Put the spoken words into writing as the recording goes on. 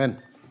Amen.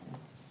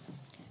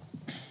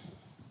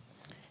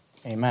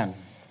 Amen.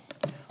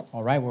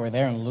 All right, we're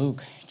there in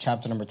Luke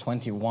chapter number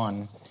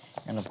 21.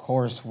 And of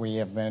course, we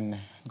have been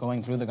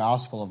going through the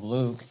Gospel of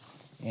Luke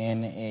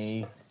in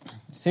a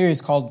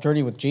series called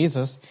Journey with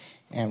Jesus.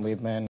 And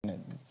we've been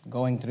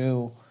going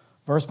through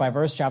verse by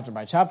verse, chapter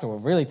by chapter.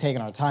 We've really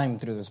taken our time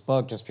through this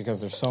book just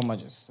because there's so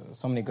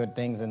many good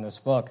things in this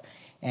book.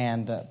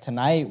 And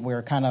tonight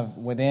we're kind of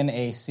within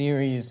a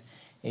series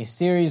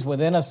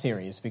within a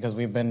series, because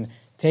we've been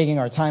taking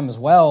our time as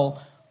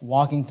well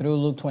walking through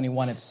Luke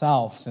 21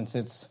 itself, since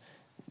it's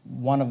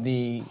one of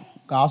the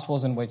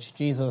Gospels in which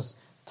Jesus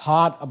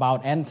taught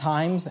about end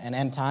times, and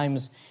end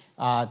times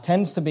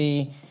tends to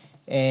be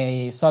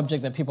a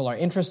subject that people are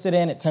interested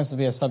in. It tends to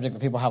be a subject that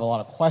people have a lot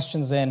of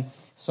questions in.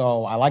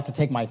 So I like to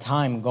take my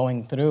time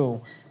going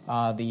through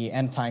the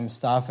end time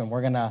stuff, and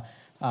we're going to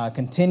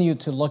continue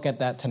to look at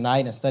that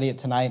tonight and study it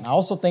tonight. And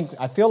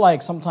I feel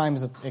like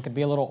sometimes it could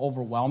be a little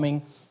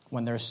overwhelming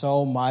when there's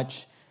so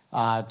much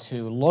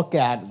to look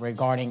at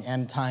regarding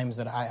end times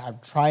that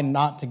I've tried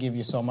not to give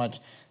you so much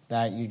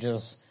that you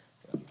just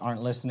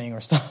aren't listening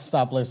or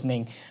stop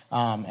listening,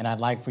 and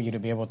I'd like for you to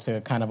be able to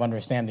kind of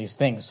understand these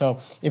things. So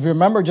if you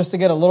remember, just to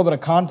get a little bit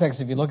of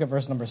context, if you look at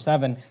verse number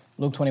 7,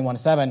 Luke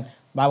 21:7, the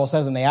Bible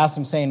says, "And they asked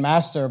him, saying,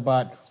 Master,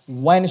 but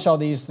when shall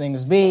these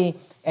things be,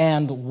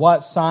 and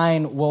what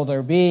sign will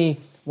there be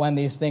when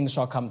these things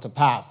shall come to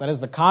pass?" That is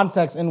the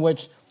context in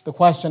which the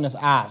question is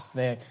asked.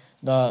 The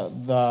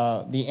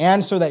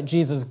answer that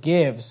Jesus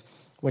gives,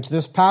 which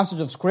this passage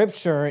of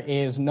Scripture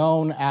is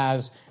known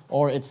as,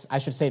 or it's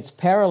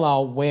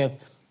parallel with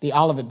the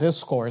Olivet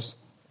Discourse.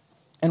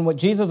 And what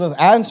Jesus is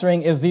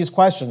answering is these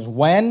questions: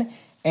 when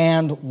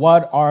and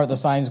what are the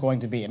signs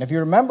going to be? And if you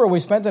remember, we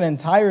spent an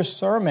entire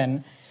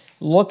sermon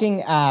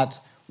looking at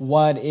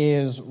what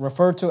is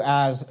referred to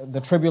as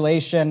the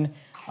tribulation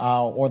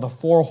or the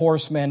four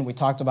horsemen. We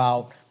talked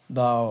about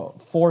the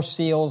four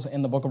seals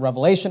in the book of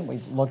Revelation. We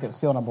looked at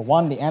seal number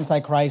 1, the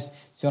Antichrist;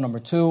 seal number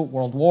 2,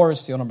 world wars;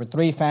 seal number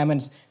 3,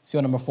 famines;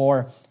 seal number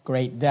 4,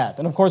 great death.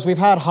 And of course, we've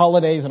had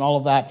holidays and all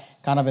of that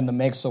kind of in the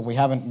mix, so we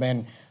haven't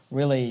been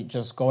really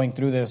just going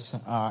through this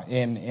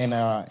in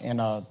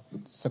a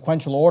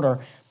sequential order.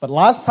 But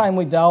last time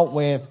we dealt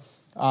with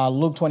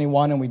Luke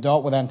 21 and we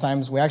dealt with end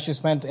times, we actually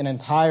spent an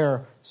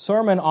entire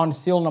sermon on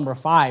seal number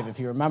 5.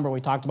 If you remember,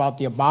 we talked about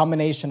the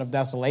abomination of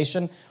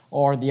desolation,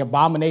 or the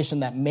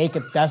abomination that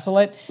maketh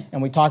desolate. And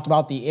we talked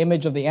about the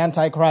image of the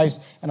Antichrist.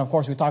 And of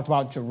course, we talked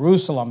about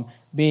Jerusalem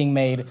being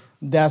made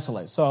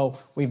desolate. So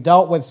we've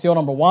dealt with seal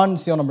number 1,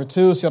 seal number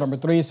 2, seal number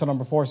 3, seal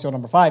number 4, seal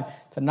number 5.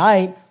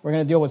 Tonight, we're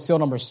going to deal with seal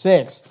number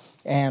 6.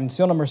 And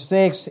seal number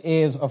 6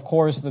 is, of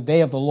course, the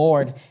day of the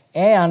Lord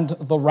and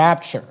the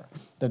rapture.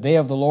 The day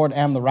of the Lord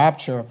and the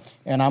rapture.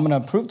 And I'm going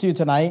to prove to you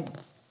tonight,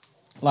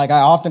 like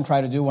I often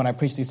try to do when I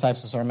preach these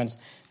types of sermons,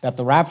 that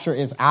the rapture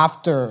is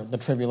after the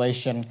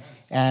tribulation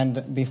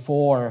and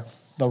before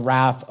the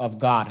wrath of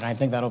God. And I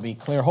think that'll be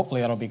clear.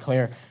 Hopefully that'll be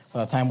clear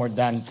by the time we're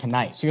done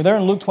tonight. So you're there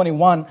in Luke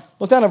 21.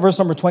 Look down at verse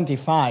number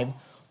 25.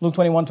 Luke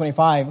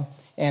 21:25.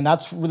 And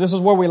this is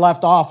where we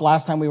left off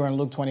last time we were in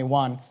Luke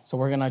 21. So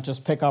we're going to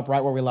just pick up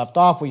right where we left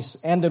off. We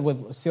ended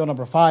with seal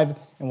number 5,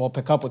 and we'll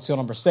pick up with seal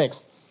number 6.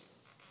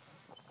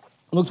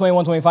 Luke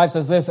 21:25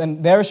 says this: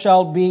 "And there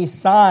shall be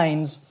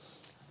signs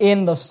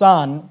in the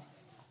sun,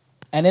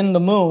 and in the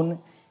moon,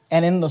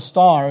 and in the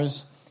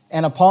stars,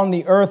 and upon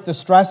the earth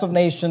distress of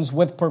nations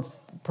with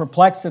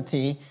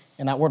perplexity."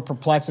 And that word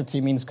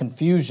perplexity means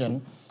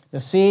confusion. "The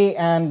sea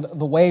and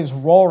the waves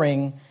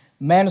roaring,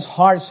 men's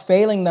hearts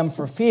failing them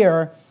for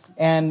fear,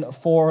 and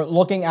for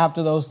looking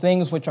after those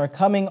things which are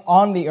coming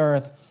on the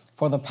earth,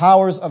 for the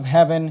powers of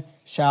heaven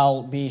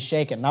shall be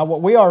shaken." Now,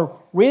 what we are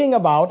reading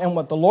about and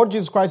what the Lord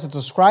Jesus Christ is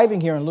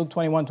describing here in Luke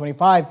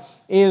 21:25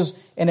 is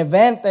an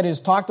event that is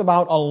talked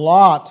about a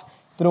lot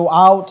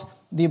throughout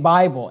the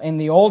Bible. In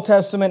the Old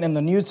Testament, in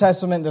the New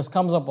Testament, this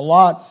comes up a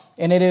lot,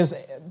 and it is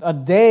a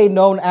day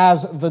known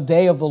as the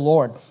day of the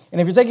Lord. And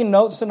if you're taking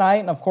notes tonight,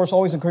 and of course,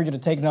 always encourage you to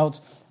take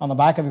notes on the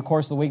back of your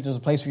course of the week, there's a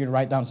place for you to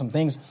write down some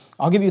things.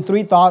 I'll give you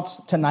 3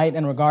 thoughts tonight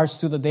in regards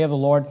to the day of the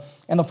Lord.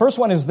 And the first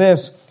one is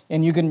this,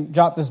 and you can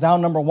jot this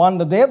down. Number 1,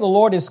 the day of the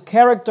Lord is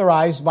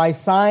characterized by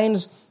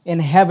signs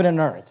in heaven and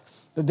earth.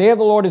 The day of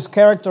the Lord is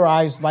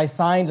characterized by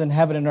signs in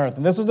heaven and earth.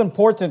 And this is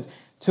important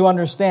to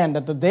understand,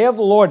 that the day of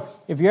the Lord,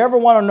 if you ever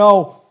want to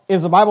know,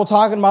 is the Bible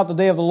talking about the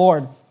day of the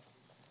Lord?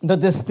 The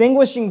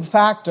distinguishing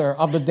factor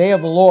of the day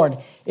of the Lord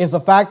is the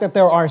fact that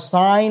there are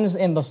signs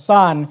in the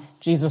sun,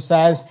 Jesus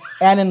says,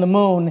 and in the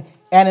moon,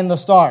 and in the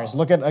stars.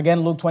 Look at,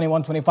 again, Luke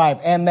 21:25.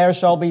 "And there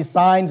shall be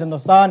signs in the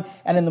sun,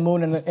 and in the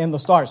moon, and in the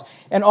stars."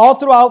 And all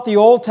throughout the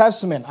Old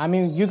Testament, I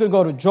mean, you could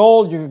go to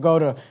Joel, you could go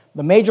to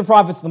the major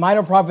prophets, the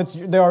minor prophets.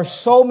 There are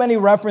so many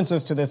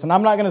references to this, and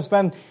I'm not going to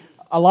spend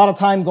a lot of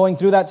time going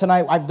through that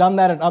tonight. I've done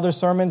that in other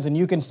sermons, and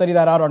you can study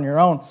that out on your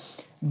own.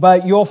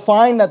 But you'll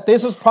find that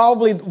this is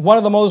probably one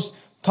of the most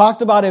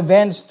talked about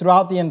events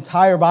throughout the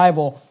entire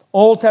Bible,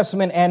 Old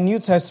Testament and New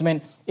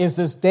Testament, is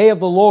this day of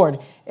the Lord.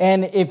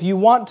 And if you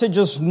want to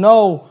just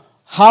know,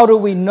 how do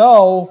we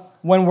know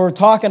when we're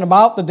talking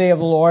about the day of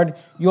the Lord,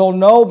 you'll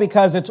know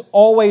because it's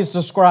always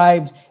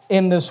described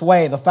in this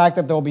way. The fact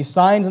that there will be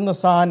signs in the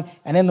sun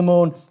and in the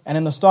moon and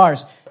in the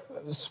stars.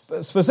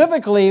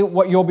 Specifically,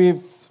 what you'll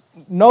be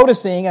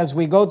noticing as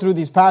we go through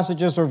these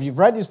passages, or if you've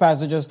read these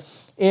passages,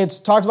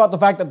 it talks about the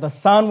fact that the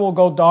sun will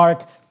go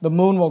dark, the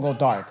moon will go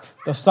dark.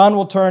 The sun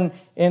will turn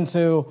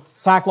into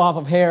sackcloth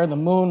of hair, the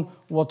moon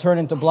will turn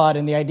into blood.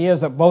 And the idea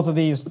is that both of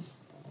these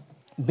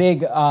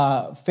big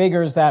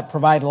figures that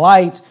provide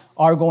light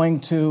are going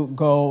to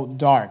go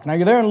dark. Now,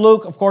 you're there in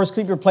Luke. Of course,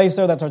 keep your place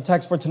there. That's our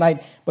text for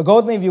tonight. But go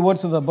with me, if you would,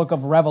 to the book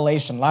of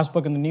Revelation, last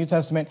book in the New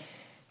Testament.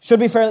 Should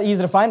be fairly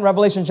easy to find,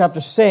 Revelation chapter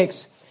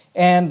 6.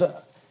 And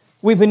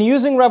we've been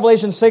using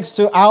Revelation 6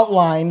 to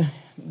outline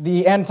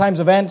the end times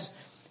events.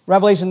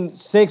 Revelation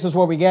 6 is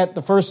where we get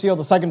the first seal,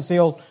 the second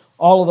seal,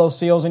 all of those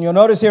seals. And you'll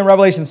notice here in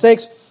Revelation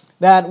 6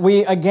 that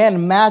we,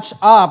 again, match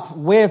up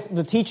with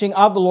the teaching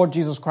of the Lord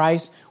Jesus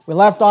Christ. We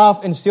left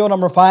off in seal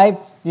number 5,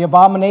 the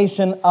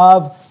abomination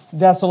of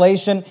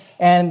desolation.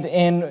 And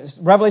in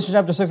Revelation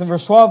chapter 6 and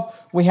verse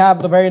 12, we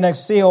have the very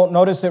next seal.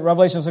 Notice it,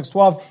 Revelation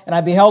 6:12. And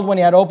I beheld when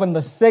he had opened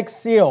the sixth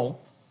seal,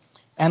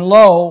 and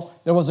lo,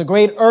 there was a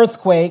great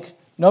earthquake.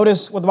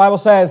 Notice what the Bible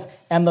says,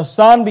 and the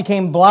sun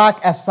became black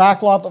as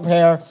sackcloth of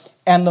hair,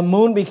 and the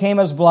moon became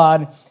as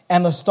blood,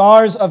 and the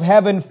stars of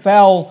heaven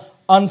fell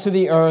unto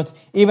the earth,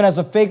 even as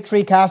a fig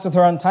tree casteth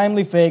her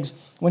untimely figs,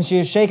 when she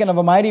is shaken of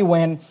a mighty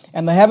wind,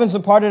 and the heavens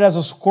departed as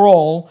a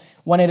scroll,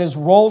 when it is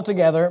rolled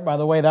together. By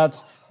the way,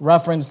 that's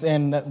referenced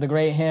in the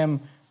great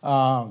hymn,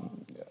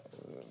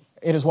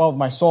 It Is Well With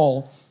My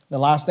Soul. The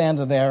last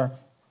stanza there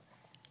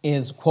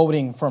is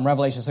quoting from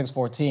Revelation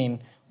 6:14,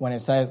 when it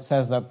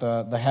says that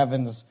the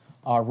heavens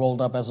are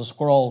rolled up as a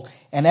scroll,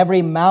 and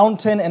every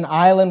mountain and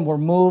island were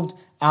moved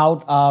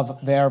out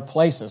of their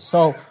places.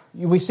 So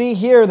we see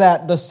here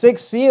that the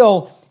sixth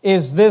seal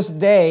is this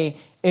day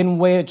in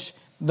which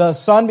the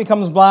sun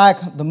becomes black,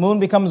 the moon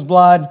becomes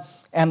blood,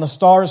 and the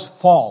stars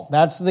fall.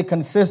 That's the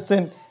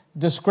consistent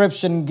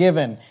description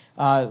given.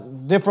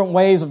 Different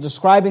ways of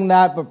describing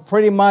that, but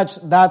pretty much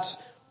that's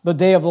the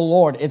day of the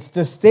Lord. It's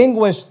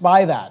distinguished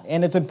by that.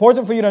 And it's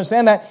important for you to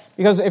understand that,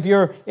 because if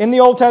you're in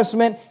the Old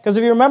Testament, because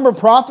if you remember,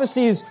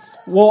 prophecies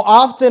will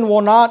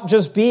not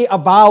just be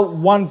about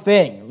one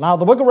thing. Now,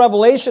 the book of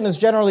Revelation is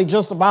generally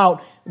just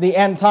about the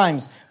end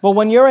times. But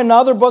when you're in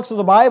other books of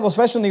the Bible,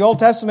 especially in the Old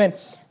Testament,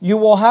 you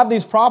will have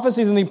these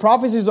prophecies, and the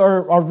prophecies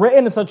are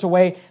written in such a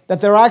way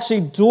that they're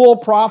actually dual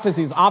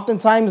prophecies.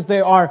 Oftentimes,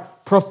 they are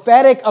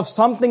prophetic of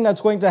something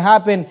that's going to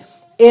happen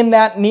in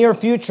that near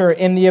future,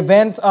 in the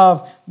event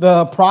of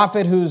the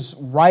prophet who's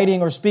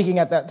writing or speaking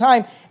at that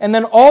time. And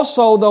then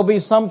also there'll be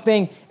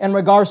something in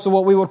regards to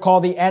what we would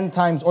call the end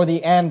times, or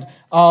the end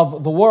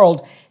of the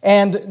world.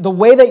 And the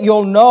way that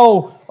you'll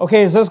know,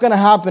 okay, is this going to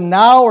happen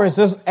now, or is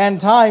this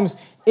end times,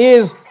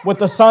 is with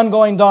the sun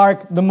going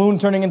dark, the moon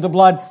turning into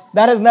blood.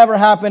 That has never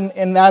happened,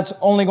 and that's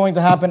only going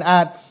to happen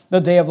at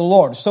the day of the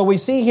Lord. So we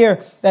see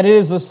here that it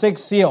is the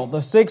sixth seal.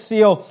 The sixth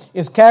seal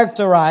is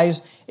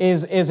characterized,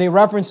 is a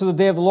reference to the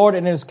day of the Lord,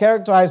 and it is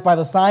characterized by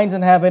the signs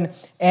in heaven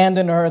and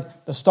in earth,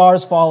 the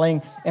stars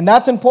falling. And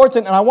that's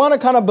important, and I want to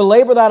kind of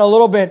belabor that a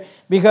little bit,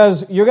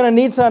 because you're going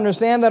to need to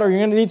understand that, or you're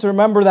going to need to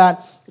remember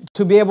that,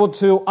 to be able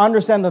to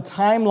understand the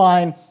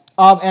timeline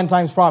of end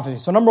times prophecy.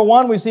 So number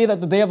one, we see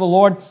that the day of the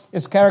Lord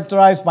is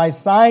characterized by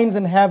signs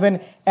in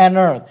heaven and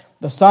earth.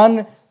 The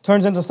sun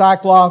turns into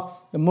sackcloth,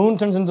 the moon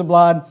turns into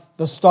blood,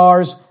 the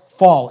stars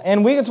fall.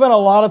 And we can spend a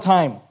lot of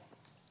time.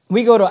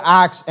 We go to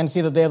Acts and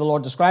see the day of the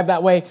Lord described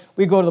that way.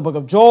 We go to the book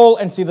of Joel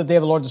and see the day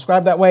of the Lord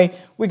described that way.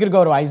 We could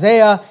go to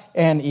Isaiah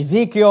and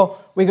Ezekiel.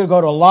 We could go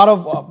to a lot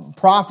of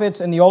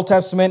prophets in the Old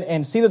Testament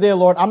and see the day of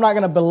the Lord. I'm not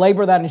going to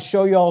belabor that and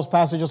show you all those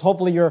passages.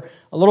 Hopefully you're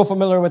a little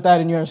familiar with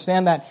that and you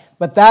understand that.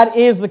 But that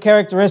is the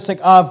characteristic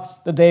of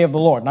the day of the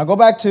Lord. Now go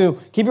back to,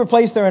 keep your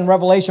place there in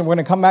Revelation. We're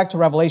going to come back to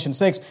Revelation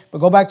 6, but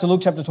go back to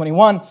Luke chapter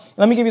 21.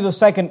 Let me give you the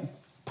second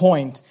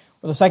point,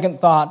 or the second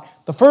thought.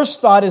 The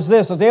first thought is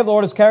this: the day of the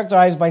Lord is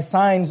characterized by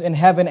signs in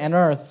heaven and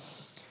earth.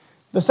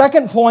 The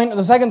second point,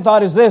 the second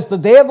thought is this: the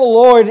day of the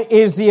Lord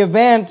is the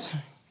event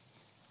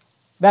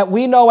that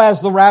we know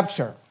as the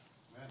rapture.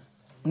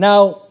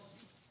 Now,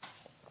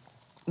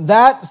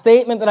 that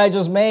statement that I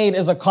just made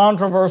is a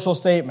controversial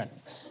statement.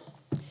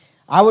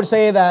 I would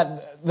say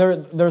that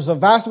there's a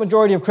vast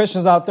majority of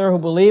Christians out there who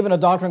believe in a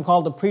doctrine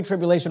called the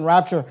pre-tribulation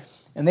rapture,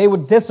 and they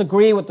would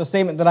disagree with the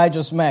statement that I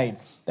just made,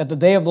 that the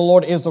day of the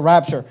Lord is the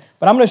rapture.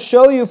 But I'm going to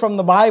show you from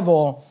the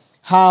Bible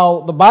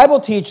how the Bible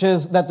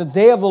teaches that the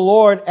day of the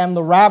Lord and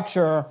the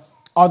rapture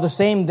are the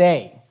same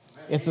day.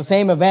 It's the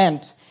same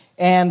event,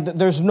 and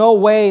there's no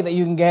way that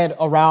you can get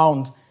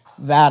around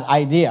that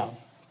idea.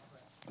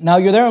 Now,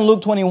 you're there in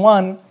Luke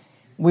 21.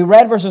 We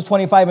read verses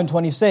 25 and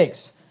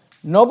 26.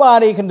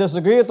 Nobody can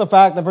disagree with the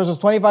fact that verses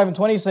 25 and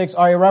 26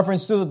 are a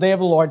reference to the day of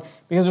the Lord,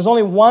 because there's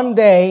only one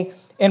day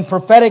in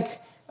prophetic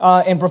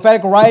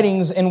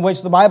writings in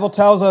which the Bible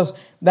tells us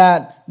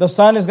that the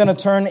sun is going to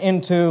turn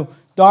into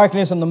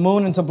darkness and the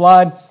moon into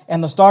blood,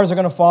 and the stars are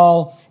going to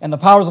fall, and the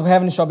powers of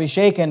heaven shall be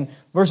shaken.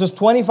 Verses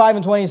 25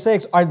 and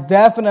 26 are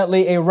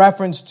definitely a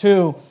reference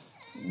to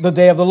the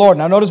day of the Lord.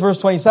 Now notice verse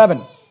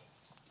 27.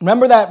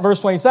 Remember that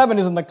verse 27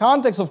 is in the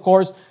context, of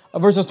course,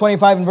 of verses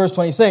 25 and verse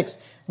 26.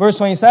 Verse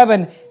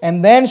 27,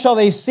 and then shall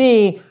they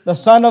see the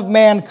Son of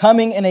Man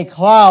coming in a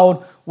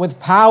cloud with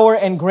power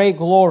and great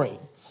glory.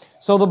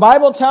 So the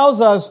Bible tells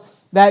us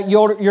that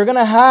you're going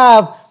to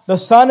have the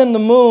sun and the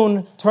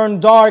moon turn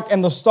dark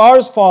and the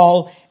stars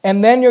fall,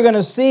 and then you're going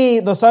to see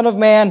the Son of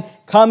Man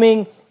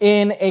coming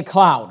in a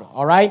cloud.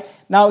 All right?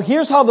 Now,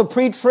 here's how the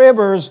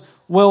pre-tribbers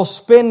will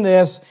spin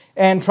this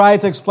and try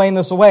to explain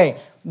this away.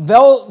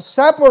 They'll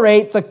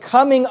separate the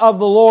coming of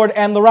the Lord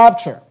and the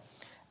rapture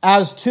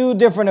as two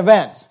different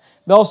events.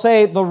 They'll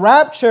say the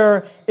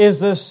rapture is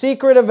the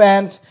secret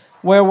event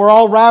where we're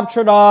all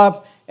raptured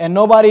up and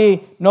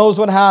nobody knows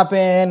what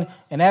happened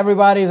and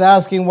everybody's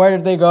asking where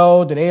did they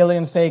go, did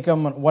aliens take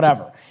them,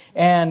 whatever.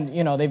 And,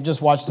 they've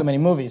just watched too many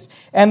movies.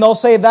 And they'll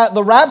say that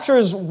the rapture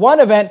is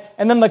one event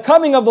and then the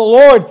coming of the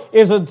Lord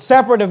is a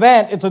separate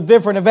event, it's a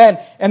different event,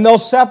 and they'll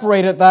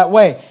separate it that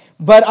way.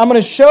 But I'm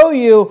going to show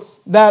you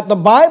that the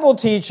Bible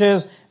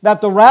teaches that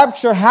the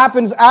rapture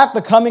happens at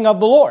the coming of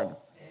the Lord.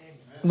 Amen.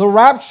 The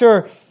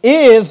rapture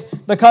is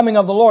the coming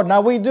of the Lord. Now,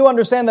 we do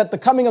understand that the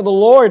coming of the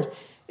Lord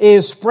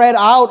is spread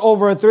out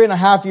over a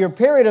 3.5-year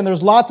period, and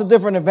there's lots of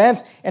different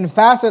events and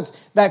facets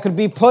that could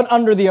be put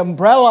under the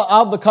umbrella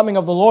of the coming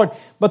of the Lord.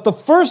 But the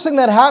first thing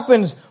that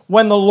happens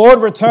when the Lord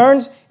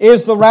returns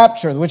is the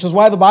rapture, which is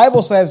why the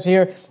Bible says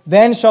here,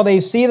 then shall they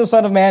see the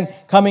Son of Man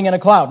coming in a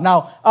cloud.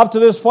 Now, up to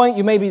this point,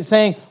 you may be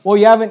saying, well,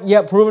 you haven't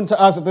yet proven to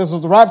us that this is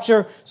the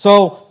rapture,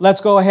 so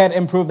let's go ahead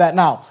and prove that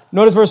now.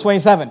 Notice verse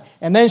 27.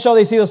 And then shall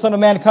they see the Son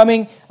of Man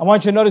coming. I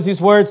want you to notice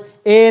these words,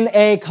 in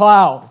a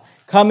cloud.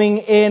 Coming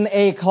in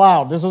a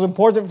cloud. This is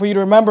important for you to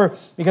remember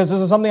because this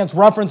is something that's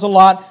referenced a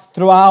lot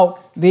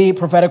throughout the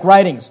prophetic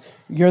writings.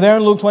 You're there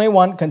in Luke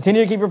 21.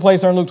 Continue to keep your place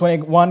there in Luke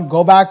 21.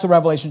 Go back to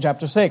Revelation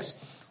chapter 6.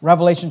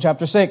 Revelation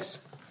chapter 6.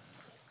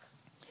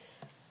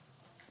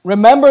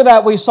 Remember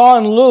that we saw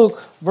in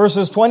Luke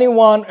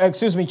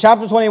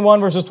chapter 21,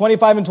 verses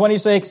 25 and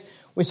 26,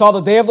 we saw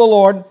the day of the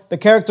Lord, the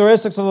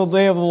characteristics of the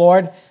day of the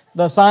Lord,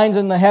 the signs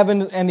in the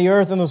heavens and the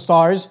earth and the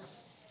stars.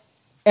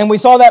 And we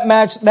saw that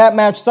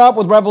matched up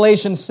with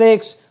Revelation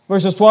 6,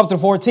 verses 12 to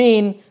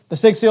 14. The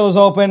sixth seal is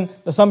open.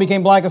 The sun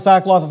became black as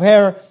sackcloth of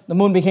hair. The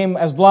moon became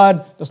as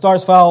blood. The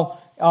stars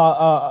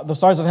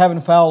of heaven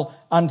fell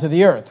unto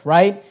the earth,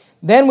 right?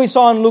 Then we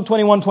saw in Luke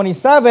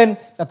 21:27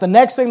 that the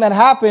next thing that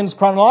happens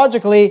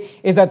chronologically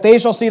is that they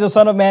shall see the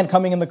Son of Man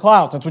coming in the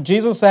clouds. That's what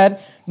Jesus said.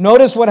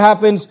 Notice what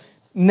happens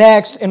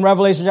next in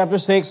Revelation chapter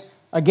 6.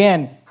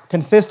 Again,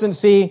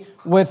 consistency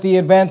with the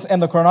events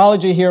and the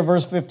chronology here,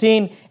 verse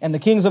 15, and the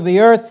kings of the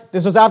earth.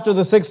 This is after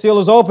the sixth seal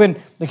is opened.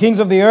 The kings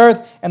of the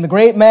earth and the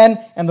great men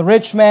and the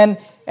rich men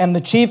and the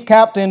chief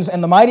captains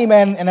and the mighty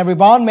men and every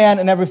bondman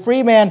and every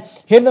free man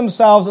hid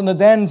themselves in the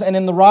dens and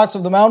in the rocks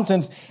of the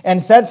mountains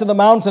and said to the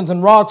mountains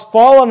and rocks,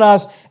 fall on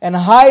us and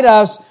hide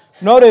us,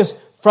 notice,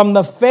 from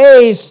the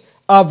face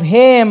of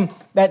him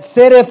that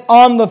sitteth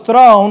on the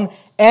throne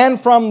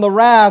and from the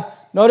wrath,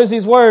 notice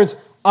these words,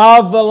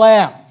 of the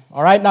Lamb.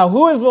 All right, now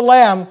who is the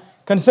Lamb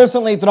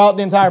consistently throughout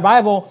the entire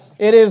Bible?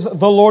 It is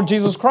the Lord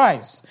Jesus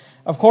Christ.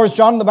 Of course,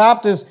 John the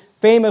Baptist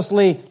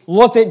famously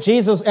looked at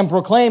Jesus and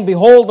proclaimed,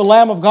 behold the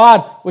Lamb of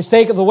God, which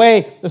taketh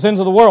away the sins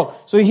of the world.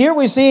 So here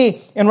we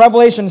see in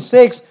Revelation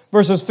 6,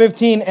 verses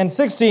 15 and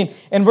 16,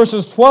 in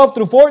verses 12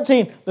 through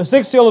 14, the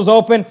sixth seal is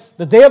open,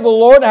 the day of the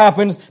Lord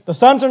happens, the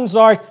sun turns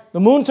dark, the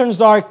moon turns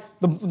dark,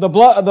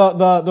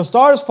 the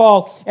stars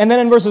fall, and then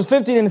in verses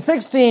 15 and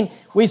 16,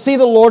 we see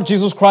the Lord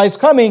Jesus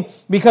Christ coming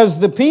because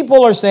the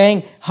people are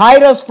saying,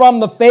 hide us from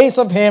the face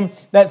of him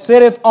that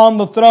sitteth on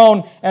the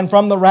throne and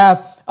from the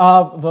wrath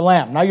of the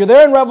Lamb. Now you're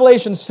there in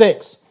Revelation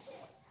 6.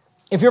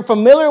 If you're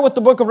familiar with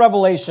the book of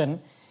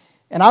Revelation,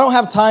 and I don't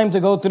have time to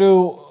go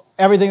through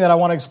everything that I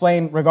want to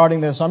explain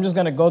regarding this, so I'm just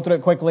going to go through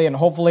it quickly, and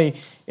hopefully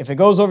if it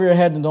goes over your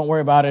head, then don't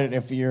worry about it.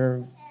 If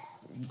you're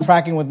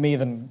tracking with me,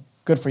 then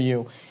good for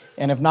you.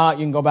 And if not,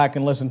 you can go back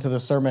and listen to the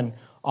sermon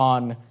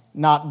on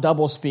not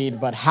double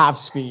speed, but half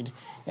speed,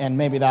 and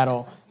maybe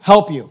that'll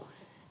help you.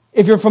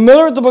 If you're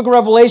familiar with the book of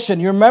Revelation,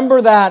 you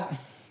remember that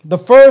the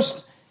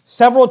first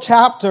several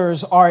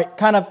chapters are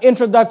kind of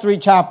introductory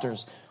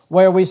chapters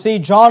where we see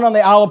John on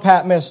the Isle of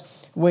Patmos,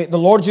 the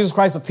Lord Jesus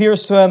Christ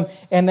appears to him,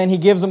 and then he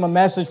gives him a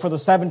message for the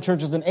 7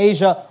 churches in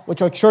Asia,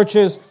 which are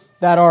churches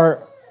that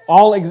are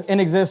all in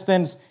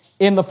existence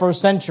in the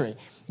first century.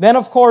 Then,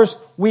 of course,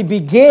 we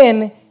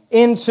begin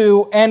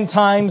into end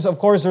times. Of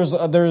course, there's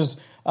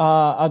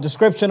a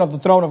description of the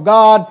throne of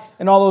God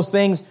and all those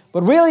things.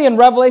 But really in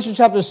Revelation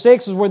chapter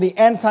 6 is where the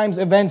end times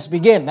events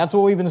begin. That's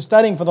what we've been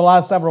studying for the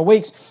last several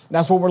weeks.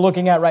 That's what we're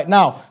looking at right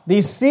now.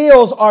 These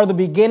seals are the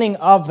beginning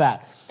of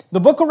that. The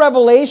book of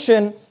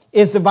Revelation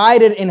is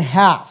divided in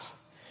half.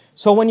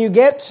 So when you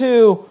get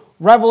to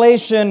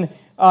Revelation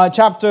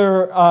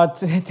chapter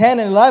 10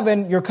 and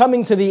 11, you're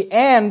coming to the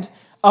end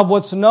of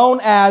what's known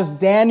as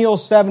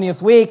Daniel's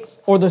 70th week,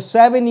 or the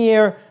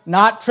 7-year,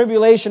 not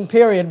tribulation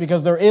period,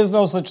 because there is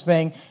no such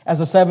thing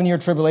as a 7-year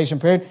tribulation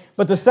period,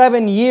 but the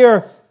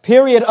 7-year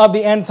period of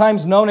the end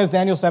times known as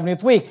Daniel's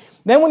 70th week.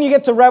 Then when you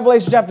get to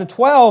Revelation chapter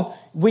 12,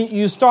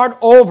 you start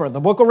over.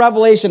 The book of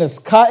Revelation is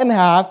cut in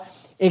half.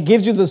 It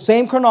gives you the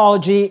same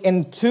chronology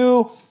in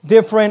two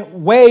different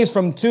ways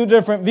from two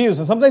different views.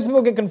 And sometimes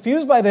people get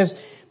confused by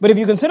this, but if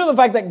you consider the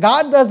fact that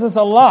God does this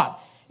a lot,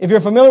 if you're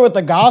familiar with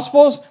the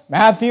Gospels,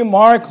 Matthew,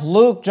 Mark,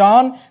 Luke,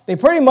 John, they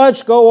pretty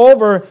much go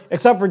over,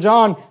 except for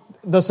John,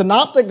 the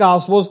synoptic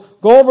Gospels,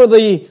 go over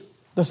the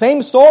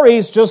same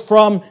stories just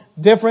from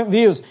different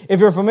views. If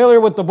you're familiar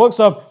with the books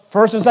of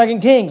 1st and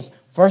 2nd Kings,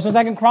 1st and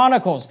 2nd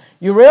Chronicles,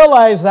 you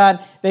realize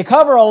that they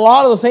cover a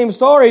lot of the same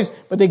stories,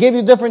 but they give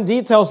you different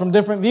details from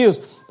different views.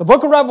 The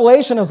book of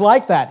Revelation is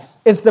like that.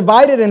 It's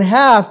divided in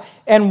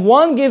half, and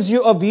one gives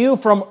you a view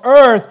from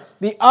earth,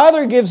 the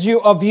other gives you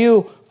a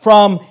view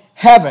from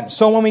heaven.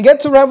 So when we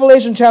get to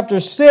Revelation chapter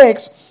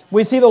 6,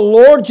 we see the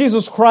Lord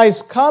Jesus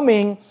Christ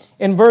coming.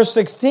 In verse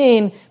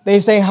 16,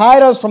 they say,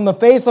 hide us from the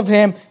face of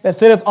him that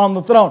sitteth on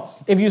the throne.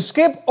 If you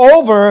skip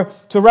over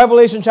to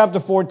Revelation chapter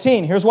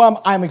 14, here's why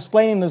I'm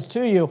explaining this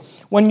to you.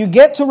 When you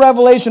get to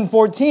Revelation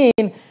 14,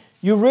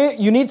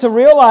 you need to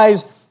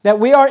realize that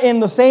we are in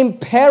the same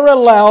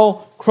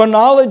parallel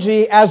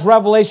chronology as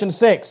Revelation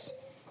 6.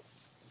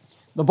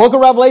 The book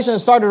of Revelation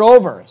has started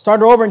over. It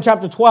started over in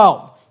chapter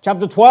 12.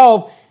 Chapter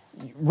 12,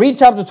 read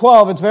chapter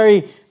 12, it's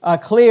very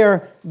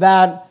clear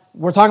that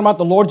we're talking about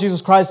the Lord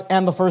Jesus Christ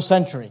and the first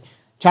century.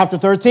 Chapter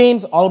 13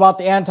 is all about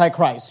the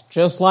Antichrist,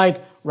 just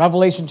like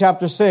Revelation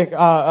chapter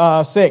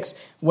 6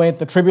 with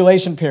the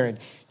tribulation period.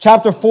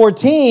 Chapter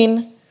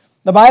 14,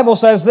 the Bible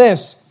says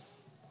this,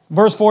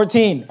 verse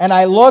 14, and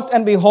I looked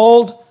and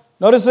behold,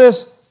 notice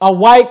this, a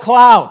white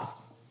cloud.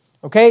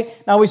 Okay,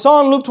 now we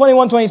saw in Luke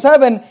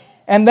 21:27,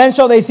 and then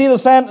shall they see the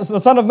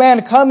Son of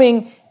Man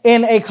coming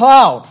in a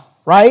cloud,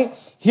 right?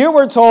 Here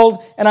we're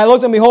told, and I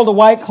looked and behold a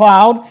white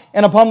cloud,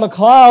 and upon the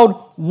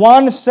cloud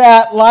one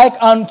sat like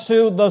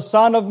unto the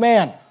Son of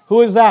Man. Who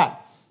is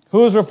that?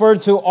 Who is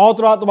referred to all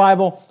throughout the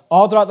Bible,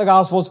 all throughout the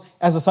Gospels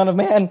as the Son of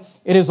Man?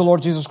 It is the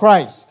Lord Jesus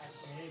Christ.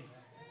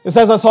 It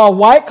says, I saw a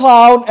white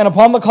cloud, and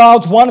upon the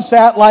clouds one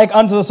sat like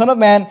unto the Son of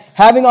Man,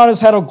 having on his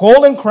head a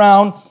golden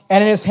crown,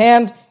 and in his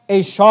hand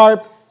a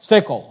sharp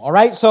sickle. All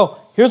right, so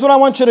here's what I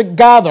want you to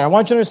gather. I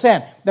want you to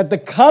understand that the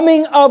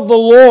coming of the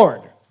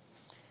Lord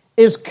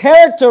is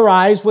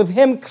characterized with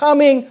him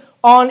coming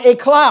on a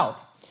cloud.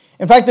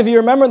 In fact, if you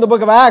remember in the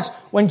book of Acts,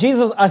 when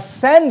Jesus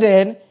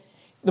ascended,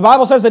 the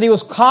Bible says that he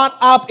was caught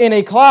up in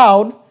a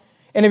cloud.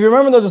 And if you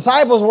remember, the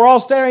disciples were all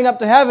staring up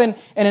to heaven,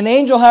 and an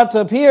angel had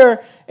to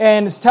appear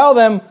and tell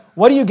them,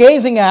 what are you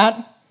gazing at?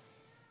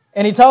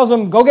 And he tells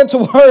them, go get to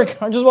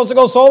work. I'm just supposed to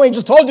go soul winning. He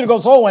just told you to go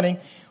soul winning,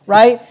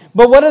 right?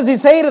 But what does he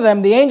say to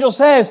them? The angel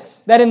says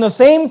that in the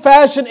same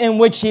fashion in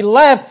which he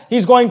left,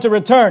 he's going to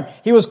return.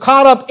 He was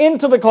caught up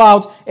into the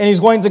clouds, and he's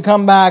going to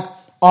come back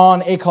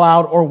on a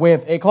cloud or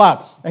with a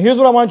cloud. Now here's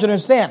what I want you to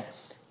understand.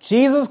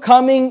 Jesus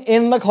coming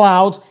in the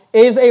clouds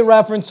is a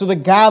reference to the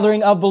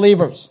gathering of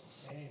believers.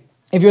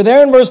 If you're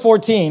there in verse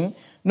 14,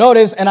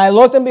 notice, and I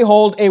looked and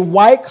behold a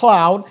white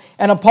cloud,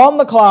 and upon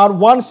the cloud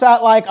one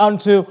sat like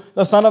unto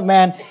the Son of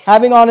Man,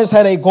 having on his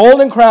head a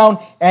golden crown,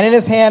 and in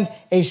his hand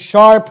a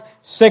sharp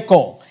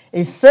sickle.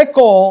 A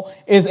sickle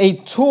is a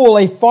tool,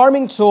 a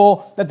farming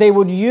tool that they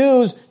would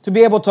use to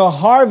be able to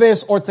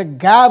harvest or to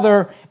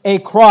gather a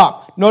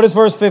crop. Notice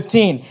verse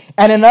 15.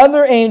 And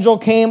another angel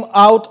came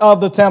out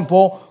of the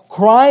temple,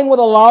 crying with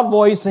a loud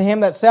voice to him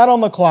that sat on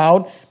the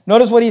cloud.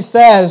 Notice what he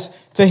says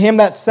to him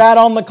that sat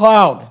on the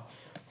cloud.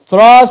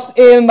 Thrust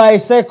in thy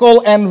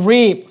sickle and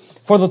reap,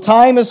 for the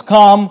time is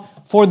come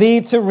for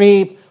thee to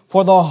reap,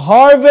 for the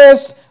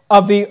harvest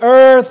of the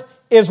earth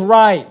is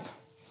ripe.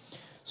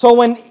 So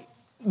when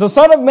the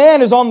Son of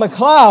Man is on the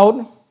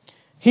cloud,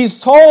 he's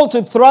told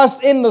to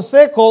thrust in the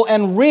sickle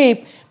and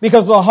reap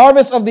because the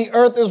harvest of the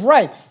earth is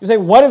ripe. You say,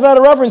 what is that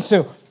a reference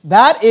to?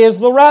 That is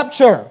the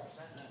rapture.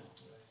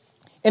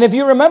 And if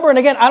you remember, and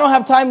again, I don't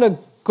have time to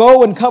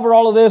go and cover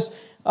all of this.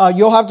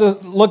 You'll have to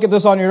look at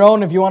this on your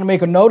own if you want to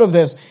make a note of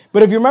this.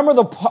 But if you remember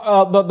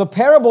the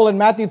parable in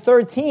Matthew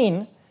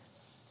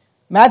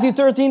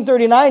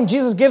 13:39,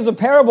 Jesus gives a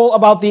parable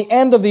about the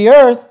end of the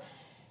earth.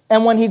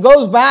 And when he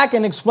goes back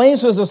and explains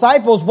to his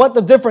disciples what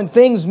the different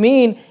things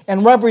mean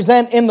and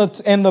represent in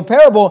the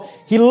parable,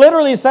 he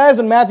literally says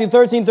in Matthew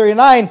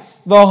 13:39,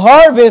 the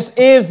harvest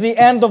is the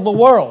end of the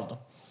world.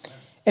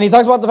 And he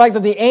talks about the fact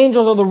that the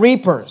angels are the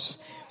reapers.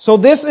 So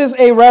this is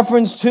a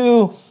reference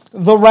to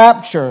the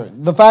rapture,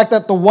 the fact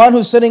that the one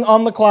who's sitting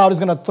on the cloud is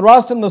going to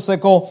thrust in the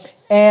sickle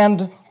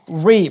and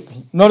reap.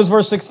 Notice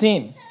verse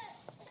 16.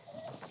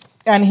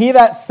 And he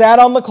that sat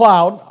on the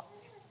cloud,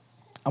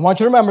 I want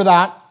you to remember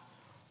that,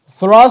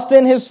 thrust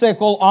in his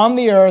sickle on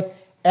the earth,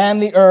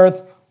 and the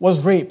earth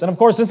was reaped. And of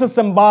course, this is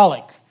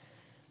symbolic.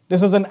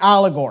 This is an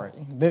allegory.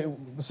 The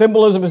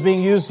symbolism is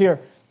being used here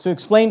to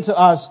explain to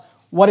us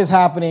what is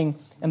happening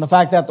and the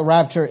fact that the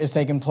rapture is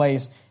taking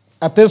place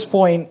at this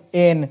point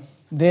in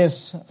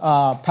this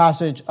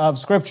passage of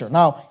Scripture.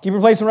 Now, keep your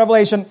place in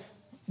Revelation.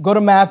 go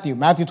to Matthew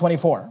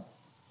 24.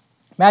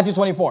 Matthew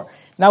 24.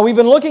 Now, we've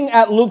been looking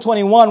at Luke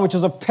 21, which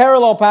is a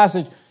parallel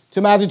passage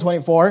to Matthew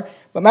 24,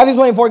 but Matthew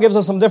 24 gives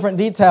us some different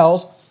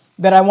details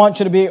that I want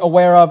you to be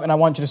aware of and I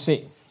want you to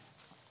see.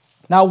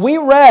 Now, we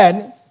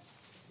read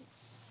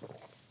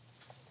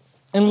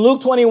in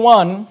Luke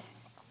 21,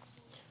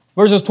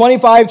 verses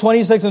 25,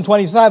 26, and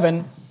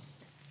 27,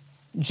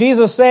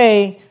 Jesus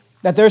say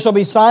that there shall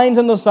be signs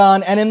in the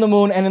sun and in the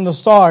moon and in the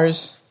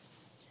stars,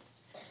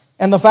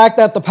 and the fact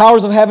that the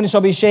powers of heaven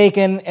shall be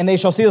shaken, and they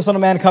shall see the Son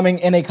of Man coming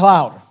in a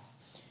cloud.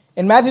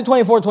 In Matthew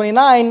 24,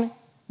 29,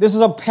 this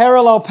is a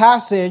parallel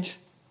passage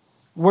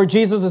where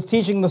Jesus is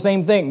teaching the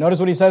same thing. Notice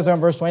what he says there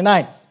in verse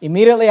 29.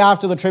 Immediately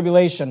after the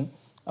tribulation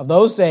of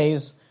those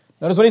days,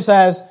 notice what he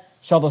says,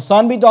 shall the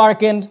sun be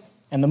darkened,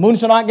 and the moon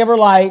shall not give her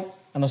light,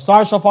 and the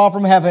stars shall fall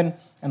from heaven,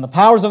 and the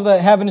powers of the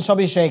heavens shall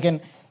be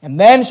shaken, and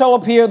then shall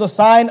appear the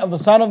sign of the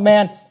Son of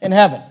Man in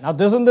heaven. Now,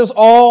 doesn't this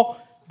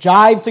all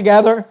jive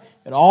together?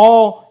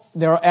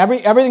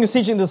 Everything is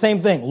teaching the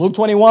same thing. Luke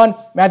 21,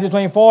 Matthew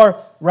 24,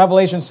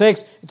 Revelation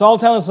 6, it's all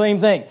telling the same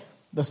thing.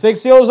 The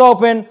sixth seal is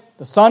open,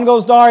 the sun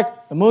goes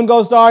dark, the moon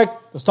goes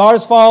dark, the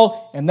stars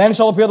fall, and then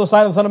shall appear the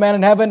sign of the Son of Man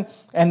in heaven,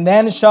 and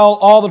then shall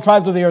all the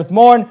tribes of the earth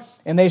mourn,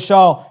 and they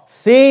shall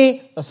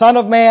see the Son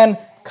of Man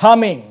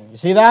coming. You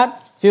see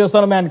that? See the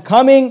Son of Man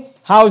coming.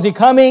 How is he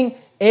coming?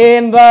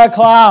 In the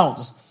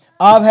clouds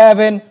of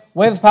heaven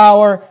with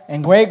power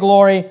and great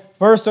glory.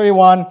 Verse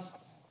 31,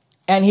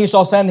 and he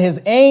shall send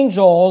his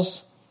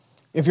angels.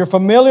 If you're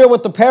familiar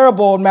with the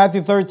parable in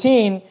Matthew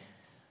 13,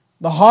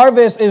 the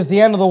harvest is the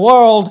end of the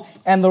world,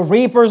 and the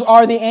reapers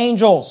are the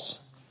angels.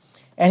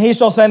 And he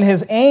shall send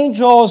his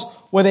angels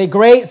with a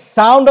great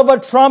sound of a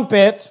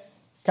trumpet.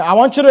 Okay, I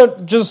want you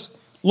to just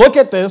look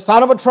at this,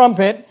 sound of a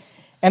trumpet.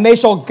 And they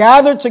shall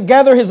gather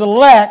together his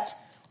elect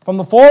from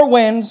the four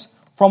winds,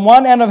 from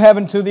one end of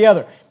heaven to the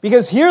other.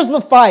 Because here's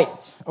the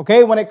fight,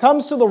 okay? When it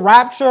comes to the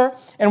rapture,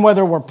 and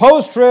whether we're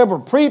post-trib or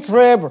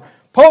pre-trib or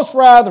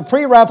post-wrath or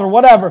pre-wrath or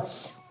whatever,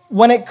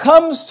 when it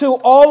comes to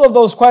all of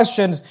those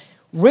questions,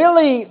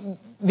 really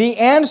the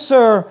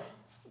answer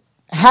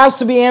has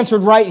to be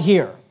answered right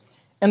here.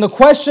 And the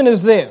question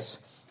is this: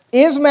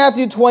 is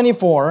Matthew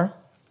 24,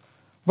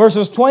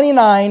 verses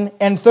 29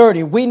 and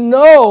 30, we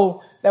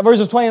know that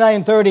verses 29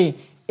 and 30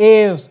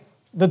 is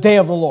the day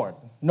of the Lord.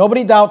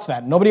 Nobody doubts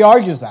that. Nobody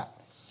argues that.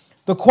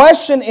 The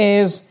question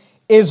is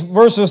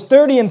verses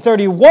 30 and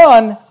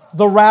 31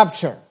 the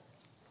rapture?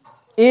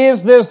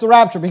 Is this the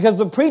rapture? Because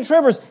the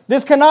pre-tribbers,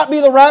 this cannot be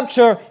the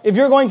rapture if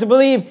you're going to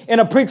believe in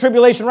a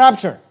pre-tribulation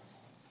rapture.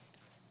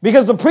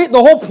 Because the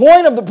whole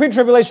point of the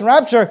pre-tribulation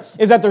rapture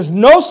is that there's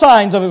no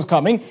signs of his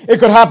coming. It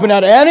could happen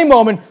at any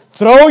moment.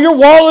 Throw your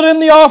wallet in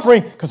the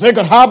offering, because it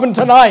could happen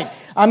tonight.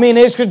 I mean,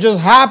 it could just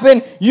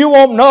happen. You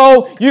won't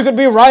know. You could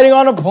be riding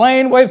on a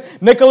plane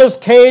with Nicolas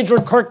Cage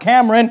or Kirk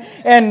Cameron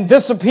and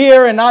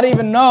disappear and not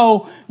even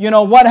know,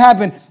 what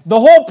happened. The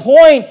whole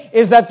point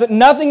is that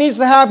nothing needs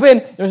to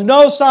happen. There's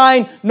no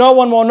sign. No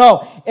one will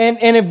know. And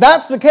if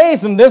that's the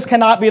case, then this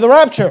cannot be the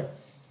rapture.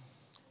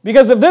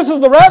 Because if this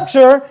is the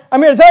rapture,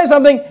 I'm here to tell you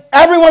something,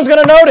 everyone's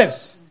going to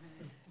notice.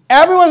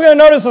 Everyone's going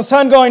to notice the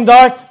sun going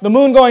dark, the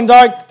moon going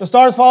dark, the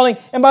stars falling.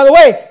 And by the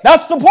way,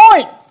 that's the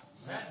point.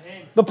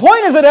 The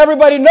point is that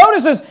everybody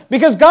notices,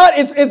 because God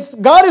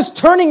is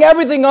turning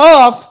everything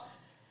off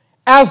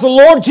as the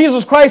Lord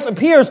Jesus Christ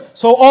appears,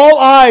 so all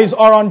eyes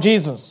are on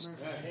Jesus.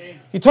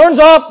 He turns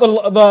off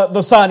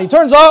the sun, he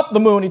turns off the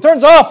moon, he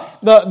turns off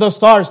the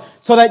stars,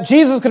 so that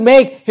Jesus can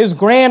make his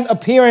grand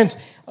appearance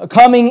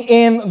coming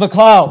in the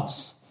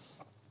clouds.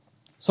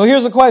 So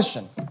here's the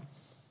question: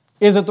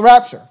 is it the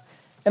rapture?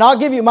 And I'll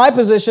give you my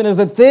position is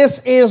that this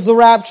is the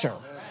rapture.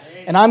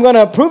 And I'm going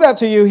to prove that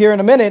to you here in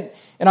a minute.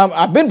 And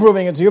I've been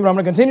proving it to you, but I'm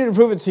going to continue to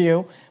prove it to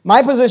you.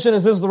 My position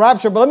is this is the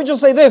rapture. But let me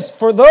just say this.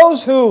 For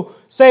those who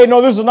say,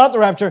 no, this is not the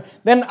rapture,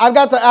 then I've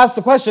got to ask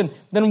the question,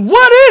 then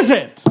what is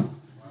it?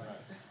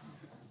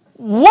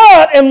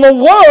 What in the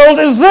world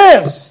is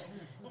this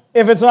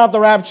if it's not the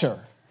rapture?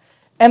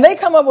 And they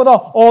come up with,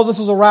 this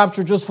is a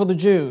rapture just for the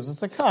Jews.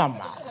 It's like, come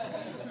on.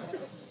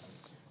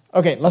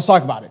 Okay, let's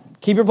talk about it.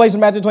 Keep your place in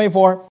Matthew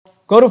 24.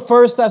 Go to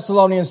 1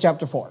 Thessalonians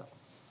chapter 4.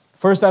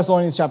 1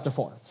 Thessalonians chapter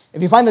 4.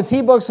 If you find the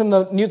T books in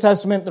the New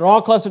Testament, they're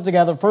all clustered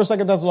together. 1st,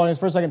 2nd Thessalonians,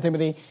 1st, 2nd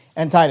Timothy,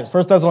 and Titus.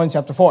 1 Thessalonians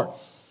chapter 4.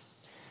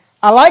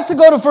 I like to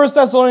go to 1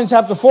 Thessalonians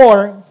chapter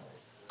 4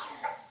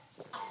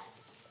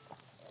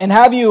 and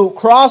have you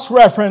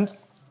cross-reference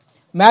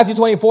Matthew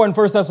 24 and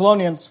 1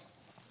 Thessalonians.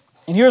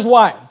 And here's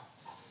why.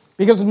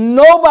 Because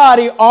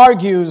nobody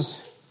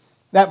argues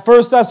that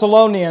 1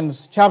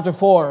 Thessalonians chapter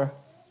 4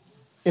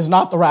 is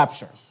not the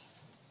rapture.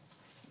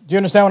 Do you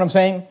understand what I'm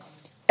saying?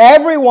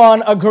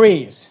 Everyone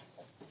agrees.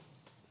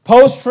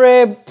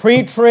 Post-trib,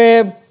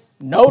 pre-trib,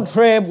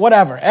 no-trib,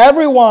 whatever.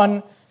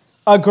 Everyone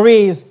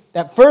agrees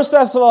that 1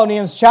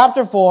 Thessalonians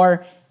chapter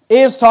 4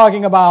 is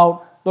talking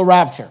about the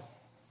rapture.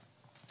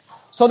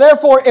 So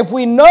therefore, if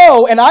we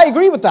know, and I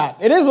agree with that,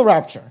 it is the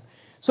rapture.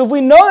 So if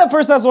we know that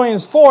 1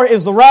 Thessalonians 4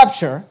 is the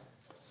rapture,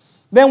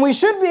 then we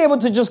should be able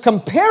to just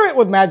compare it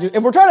with Matthew.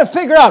 If we're trying to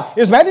figure out,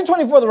 is Matthew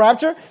 24 the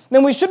rapture?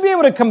 Then we should be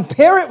able to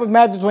compare it with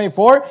Matthew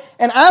 24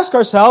 and ask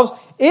ourselves,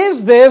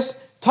 is this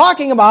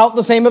talking about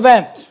the same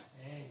event?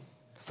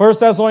 1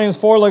 Thessalonians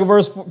 4, look at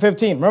verse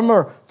 15.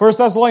 Remember, 1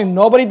 Thessalonians,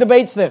 nobody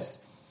debates this.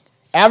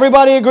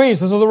 Everybody agrees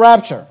this is the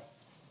rapture.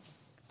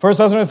 1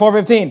 Thessalonians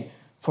 4:15.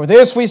 For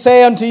this we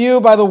say unto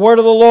you by the word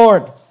of the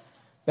Lord,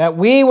 that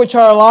we which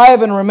are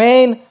alive and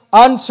remain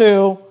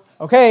unto,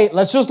 okay,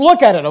 let's just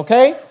look at it,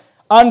 okay?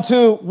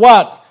 Unto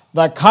what?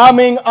 The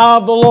coming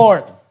of the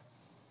Lord.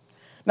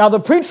 Now the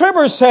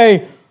pre-tribbers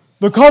say,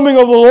 the coming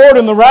of the Lord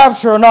and the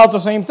rapture are not the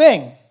same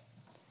thing.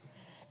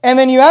 And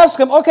then you ask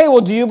them, okay,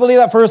 well, do you believe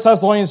that 1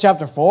 Thessalonians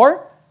chapter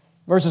 4,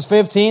 verses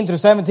 15 through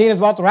 17 is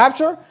about the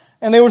rapture?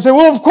 And they would say,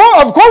 well, of course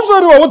I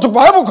do. I went to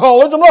Bible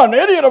college. I'm not an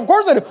idiot. Of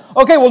course I do.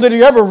 Okay, well, did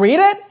you ever read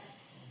it?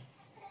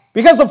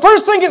 Because the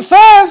first thing it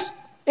says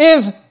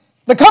is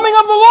the coming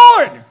of the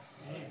Lord.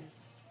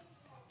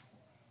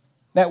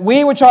 That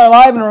we which are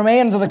alive and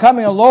remain unto the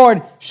coming of the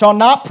Lord shall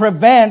not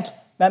prevent,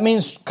 that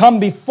means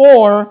come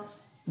before,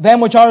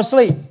 them which are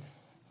asleep.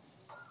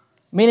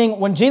 Meaning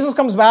when Jesus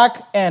comes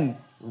back and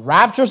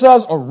raptures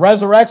us or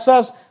resurrects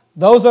us,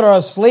 those that are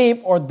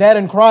asleep or dead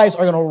in Christ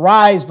are going to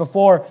rise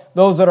before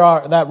those that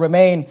are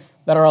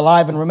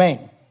alive and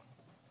remain.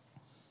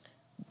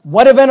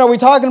 What event are we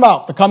talking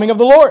about? The coming of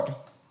the Lord.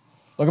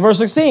 Look at verse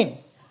 16.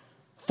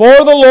 For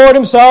the Lord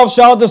himself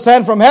shall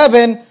descend from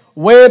heaven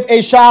with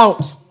a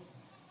shout,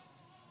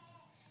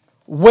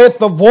 with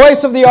the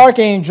voice of the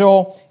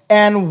archangel,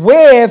 and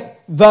with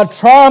the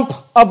trump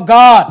of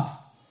God.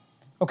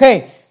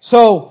 Okay,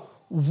 so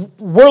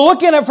we're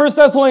looking at 1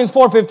 Thessalonians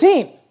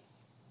 4:15.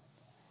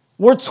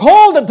 We're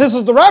told that this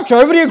is the rapture.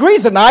 Everybody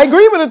agrees, and I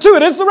agree with it too.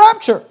 It is the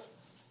rapture.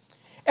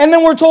 And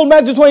then we're told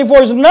Matthew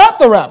 24 is not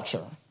the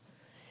rapture.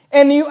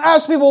 And you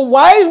ask people,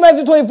 why is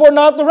Matthew 24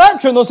 not the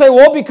rapture? And they'll say,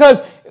 well,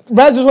 because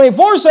Matthew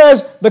 24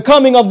 says the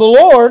coming of the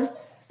Lord,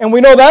 and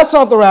we know that's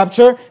not the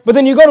rapture. But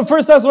then you go to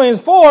 1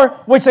 Thessalonians 4,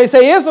 which they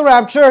say is the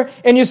rapture,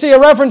 and you see a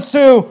reference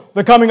to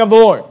the coming of the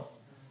Lord.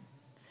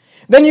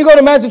 Then you go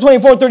to Matthew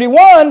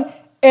 24:31,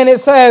 and it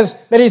says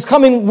that he's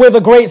coming with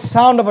a great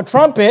sound of a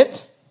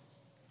trumpet.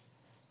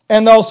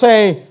 And they'll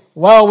say,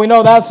 well, we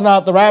know that's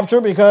not the rapture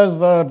because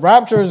the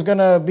rapture is going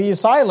to be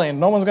silent.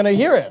 No one's going to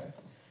hear it.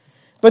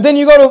 But then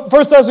you go to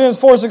 1 Thessalonians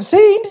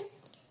 4:16,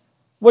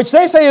 which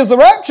they say is the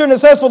rapture, and it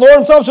says, for the Lord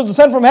himself shall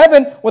descend from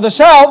heaven with a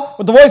shout,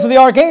 with the voice of the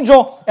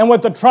archangel, and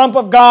with the trump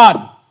of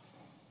God.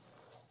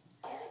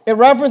 It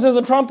references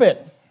a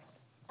trumpet.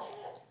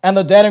 And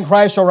the dead in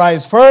Christ shall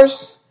rise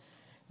first.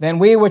 Then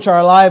we which are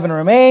alive and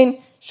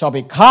remain shall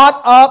be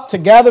caught up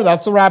together,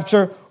 that's the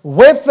rapture,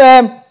 with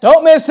them,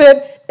 don't miss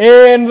it,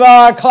 in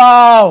the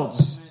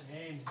clouds.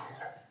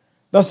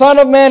 The Son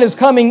of Man is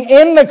coming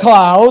in the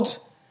clouds.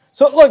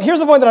 So look, here's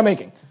the point that I'm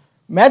making.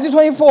 Matthew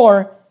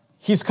 24,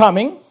 he's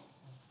coming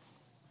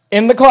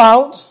in the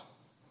clouds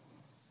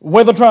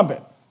with a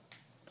trumpet.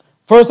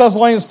 1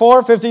 Thessalonians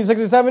 4, 15,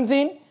 16,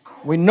 17.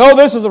 We know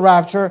this is the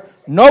rapture.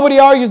 Nobody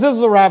argues this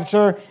is the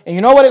rapture. And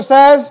you know what it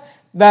says?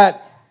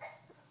 That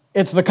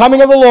it's the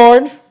coming of the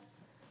Lord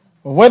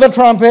with a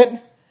trumpet,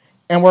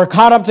 and we're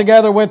caught up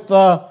together with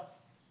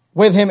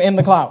him in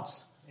the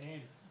clouds.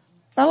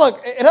 Now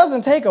look, it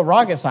doesn't take a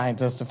rocket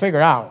scientist to figure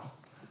out.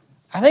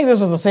 I think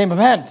this is the same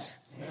event.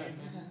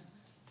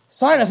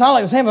 Sorry, it's not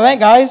like the same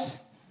event, guys.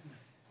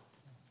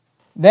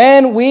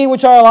 Then we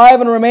which are alive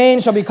and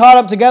remain shall be caught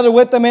up together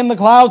with them in the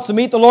clouds to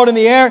meet the Lord in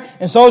the air,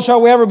 and so shall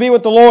we ever be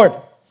with the Lord.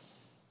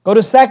 Go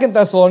to 2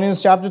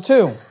 Thessalonians chapter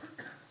 2.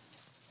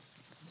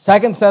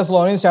 2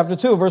 Thessalonians chapter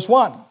 2, verse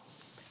 1.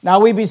 Now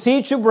we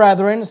beseech you,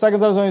 brethren, 2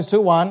 Thessalonians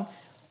 2:1.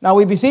 Now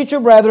we beseech you,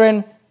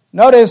 brethren,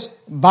 notice,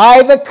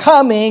 by the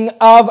coming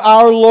of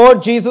our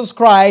Lord Jesus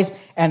Christ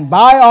and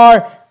by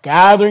our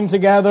gathering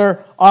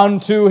together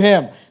unto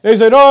him. They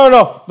say,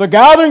 no. The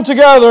gathering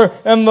together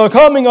and the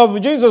coming of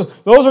Jesus,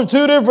 those are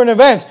two different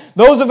events.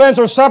 Those events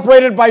are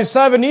separated by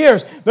 7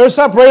 years. They're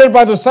separated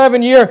by the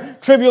 7-year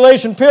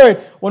tribulation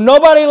period. Well,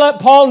 nobody let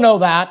Paul know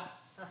that,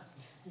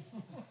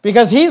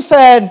 because he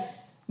said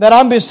that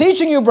I'm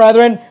beseeching you,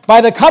 brethren,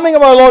 by the coming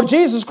of our Lord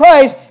Jesus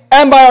Christ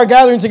and by our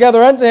gathering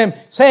together unto him,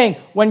 saying,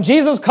 when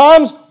Jesus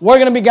comes, we're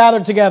going to be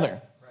gathered together.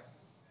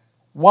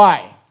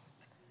 Why?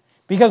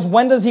 Because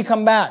when does he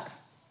come back?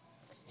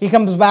 He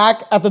comes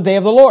back at the day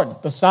of the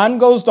Lord. The sun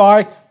goes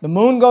dark, the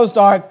moon goes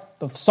dark,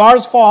 the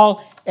stars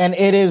fall, and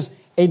it is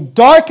a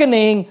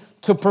darkening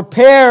to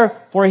prepare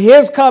for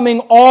his coming,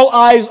 all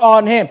eyes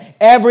on him.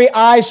 Every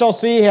eye shall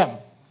see him.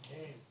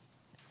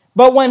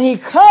 But when he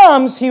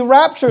comes, he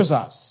raptures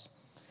us.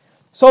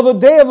 So the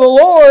day of the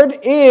Lord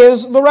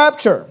is the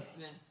rapture.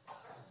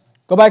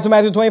 Go back to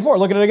Matthew 24.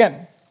 Look at it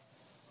again.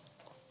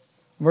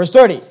 Verse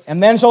 30.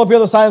 And then shall appear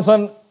the sign of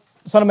the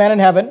Son of Man in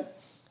heaven.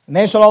 And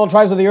then shall all the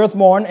tribes of the earth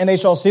mourn, and they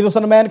shall see the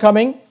Son of Man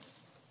coming.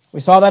 We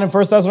saw that in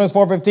 1 Thessalonians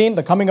 4:15,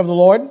 the coming of the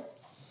Lord.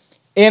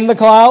 In the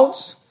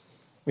clouds.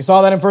 We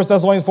saw that in 1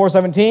 Thessalonians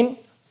 4:17.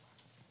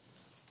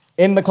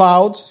 In the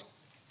clouds.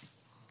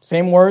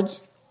 Same words.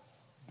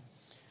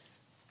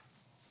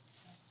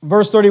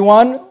 verse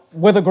 31,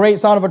 with a great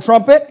sound of a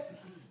trumpet.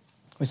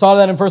 We saw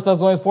that in 1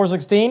 Thessalonians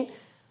 4:16,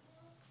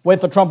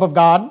 with the trump of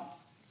God.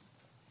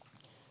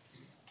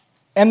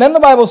 And then the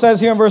Bible says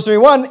here in verse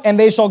 31, and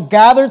they shall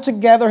gather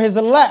together his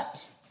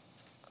elect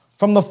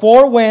from the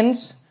four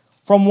winds,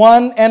 from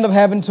one end of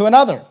heaven to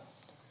another.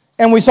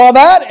 And we saw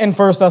that in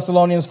 1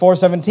 Thessalonians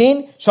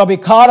 4:17, shall be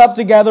caught up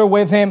together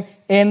with him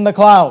in the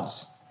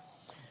clouds.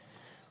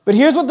 But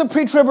here's what the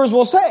pre-tribbers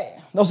will say.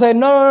 They'll say,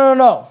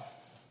 no.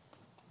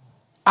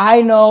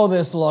 I know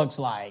this looks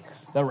like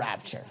the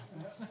rapture.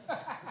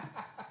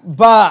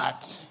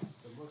 But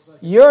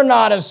you're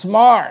not as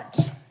smart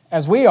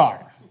as we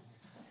are.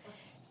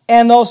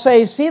 And they'll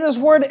say, see this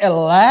word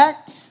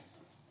elect?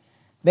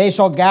 They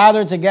shall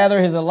gather together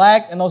his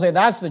elect. And they'll say,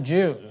 that's the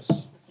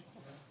Jews.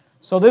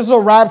 So this is a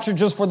rapture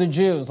just for the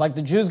Jews. Like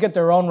the Jews get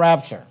their own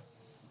rapture.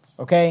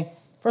 Okay?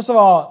 First of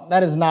all,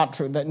 that is not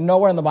true. That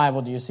nowhere in the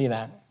Bible do you see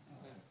that.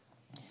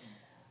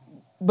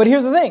 But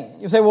here's the thing.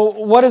 You say, well,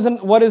 what is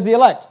the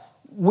elect?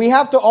 We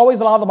have to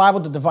always allow the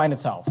Bible to define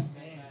itself.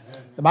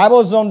 The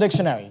Bible is its own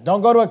dictionary.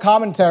 Don't go to a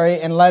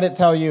commentary and let it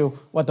tell you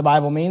what the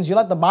Bible means. You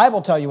let the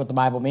Bible tell you what the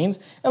Bible means.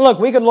 And look,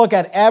 we could look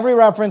at every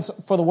reference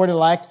for the word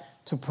elect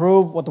to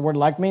prove what the word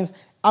elect means.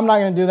 I'm not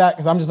going to do that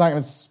because I'm just not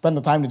going to spend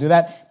the time to do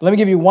that. But let me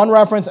give you one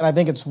reference, and I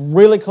think it's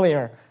really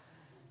clear.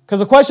 Because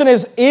the question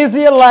is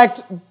the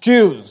elect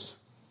Jews?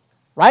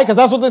 Right? Because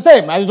that's what they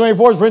say. Matthew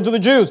 24 is written to the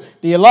Jews.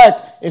 The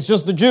elect, it's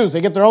just the Jews.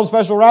 They get their own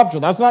special rapture.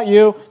 That's not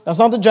you. That's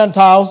not the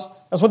Gentiles.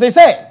 That's what they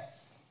say.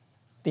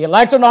 The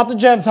elect are not the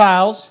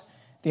Gentiles.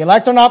 The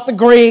elect are not the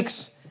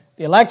Greeks.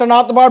 The elect are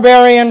not the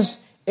barbarians.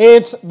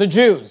 It's the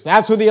Jews.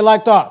 That's who the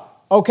elect are.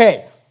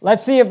 Okay,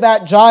 let's see if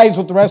that jives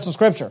with the rest of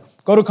Scripture.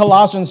 Go to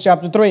Colossians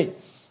chapter 3.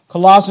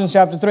 Colossians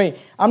chapter 3.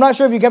 I'm not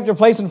sure if you kept your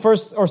place in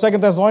 1st or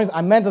 2nd Thessalonians.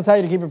 I meant to tell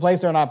you to keep your place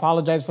there, and I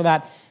apologize for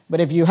that. But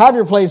if you have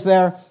your place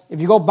there,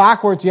 if you go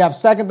backwards, you have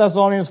 2nd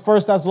Thessalonians,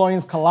 1st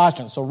Thessalonians,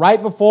 Colossians. So right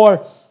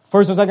before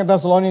 1st and 2nd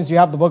Thessalonians, you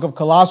have the book of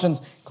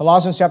Colossians,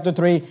 Colossians chapter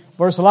 3,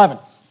 verse 11.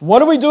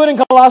 What are we doing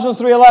in Colossians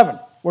 3:11?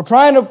 We're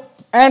trying to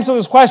answer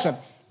this question.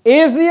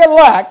 Is the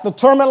elect, the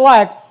term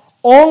elect,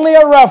 only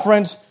a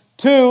reference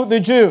to the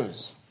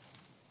Jews?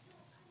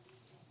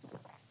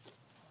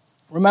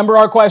 Remember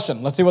our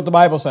question. Let's see what the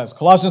Bible says.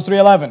 Colossians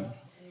 3:11.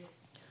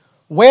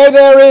 Where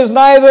there is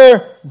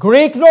neither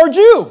Greek nor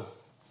Jew.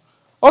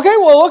 Okay,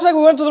 well, it looks like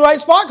we went to the right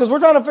spot because we're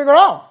trying to figure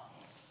out.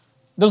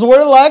 Does the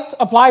word elect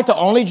apply to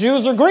only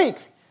Jews or Greek?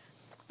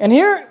 And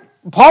here,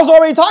 Paul's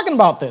already talking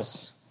about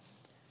this.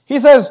 He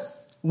says,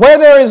 where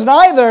there is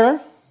neither,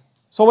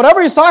 so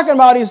whatever he's talking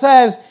about, he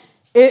says,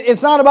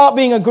 it's not about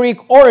being a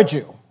Greek or a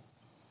Jew.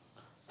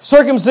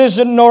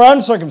 Circumcision nor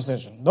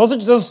uncircumcision. Those are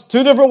just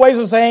two different ways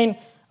of saying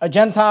a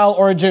Gentile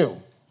or a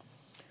Jew.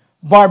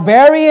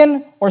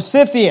 Barbarian or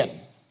Scythian.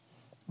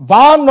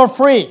 Bond nor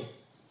free.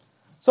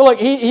 So look,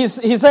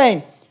 he's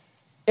saying,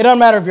 it doesn't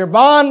matter if you're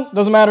bond,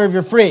 doesn't matter if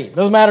you're free.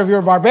 Doesn't matter if you're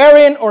a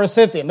barbarian or a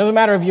Scythian. Doesn't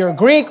matter if you're a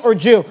Greek or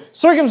Jew.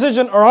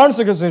 Circumcision or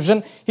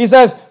uncircumcision. He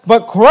says,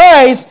 but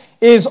Christ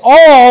is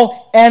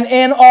all and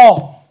in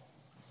all.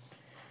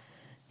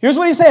 Here's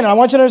what he's saying, and I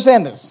want you to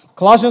understand this.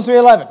 Colossians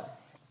 3:11.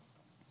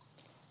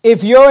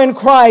 If you're in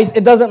Christ,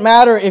 it doesn't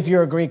matter if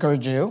you're a Greek or a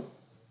Jew.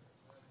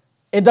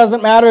 It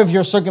doesn't matter if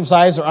you're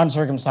circumcised or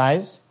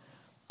uncircumcised,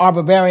 or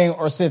barbarian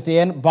or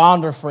Scythian,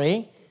 bond or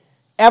free.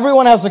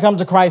 Everyone has to come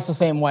to Christ the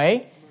same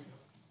way.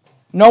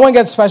 No one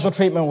gets special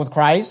treatment with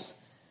Christ.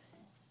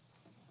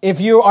 If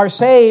you are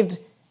saved,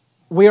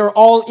 we are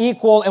all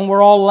equal and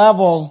we're all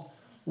level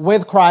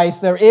with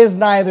Christ. There is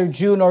neither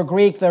Jew nor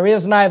Greek. There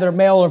is neither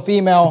male or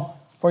female,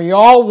 for you're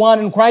all one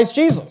in Christ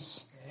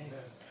Jesus. Amen.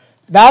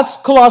 That's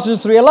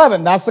Colossians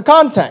 3:11. That's the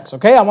context,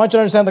 okay? I want you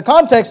to understand the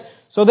context.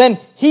 So then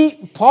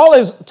Paul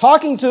is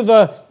talking to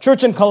the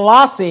church in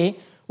Colossae,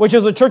 which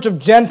is a church of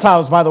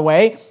Gentiles, by the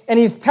way, and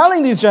he's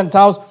telling these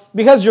Gentiles,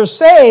 because you're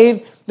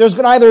saved, there's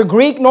neither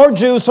Greek nor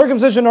Jew,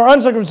 circumcision or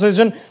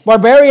uncircumcision,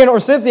 barbarian or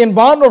Scythian,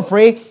 bond or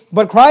free,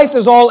 but Christ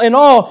is all in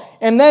all.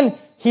 And then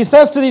he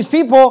says to these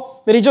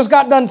people that he just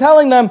got done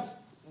telling them,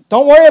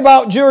 don't worry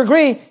about Jew or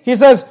Greek. He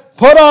says,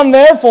 put on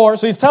therefore.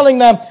 So he's telling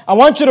them, I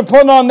want you to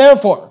put on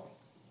therefore.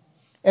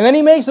 And then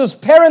he makes this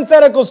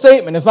parenthetical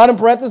statement. It's not in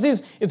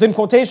parentheses, it's in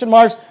quotation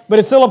marks, but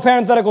it's still a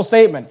parenthetical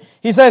statement.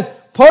 He says,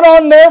 put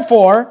on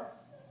therefore,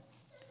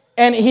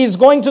 and he's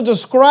going to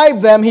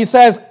describe them. He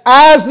says,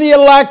 as the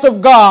elect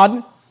of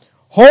God,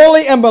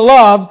 holy and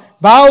beloved,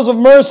 bowels of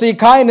mercy,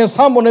 kindness,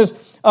 humbleness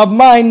of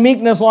mind,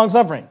 meekness,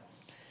 long-suffering.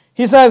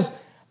 He says,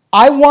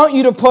 I want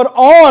you to put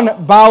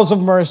on bowels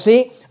of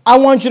mercy. I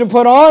want you to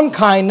put on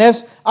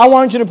kindness. I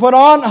want you to put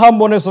on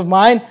humbleness of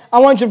mind. I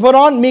want you to put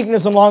on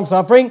meekness and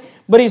long-suffering.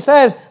 But he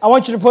says, I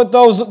want you to put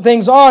those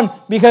things on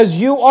because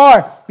you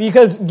are, he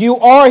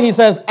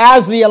says,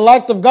 as the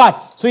elect of God.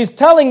 So he's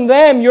telling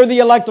them you're the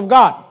elect of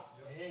God.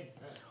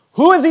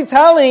 Who is he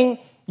telling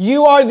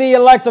you are the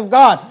elect of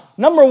God?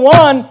 Number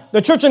one,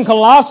 the church in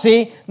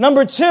Colossae.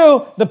 Number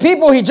two, the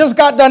people he just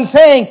got done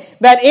saying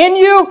that in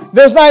you,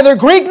 there's neither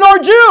Greek nor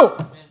Jew.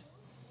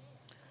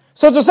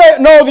 So to say,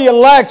 no, the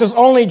elect is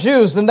only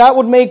Jews, then that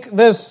would make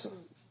this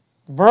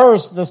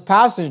verse, this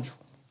passage,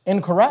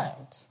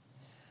 incorrect.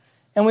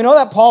 And we know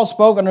that Paul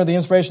spoke under the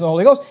inspiration of the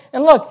Holy Ghost.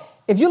 And look,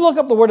 if you look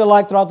up the word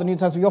elect throughout the New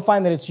Testament, you'll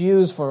find that it's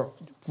used for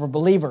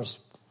believers.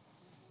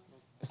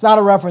 It's not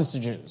a reference to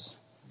Jews.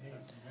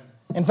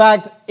 In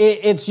fact,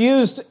 it's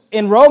used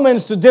in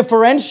Romans to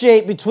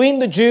differentiate between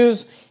the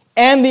Jews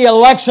and the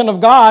election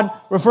of God,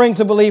 referring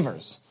to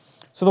believers.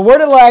 So the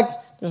word elect,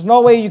 there's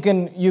no way you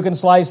can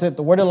slice it.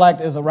 The word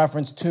elect is a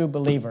reference to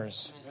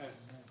believers.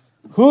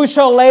 Who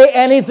shall lay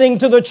anything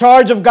to the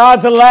charge of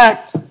God's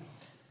elect?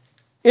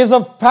 Is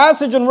a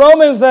passage in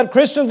Romans that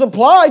Christians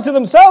apply to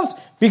themselves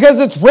because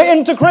it's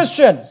written to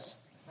Christians.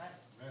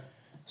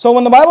 So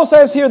when the Bible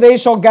says here, they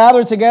shall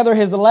gather together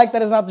his elect,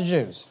 that is not the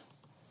Jews.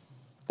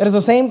 That is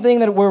the same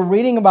thing that we're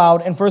reading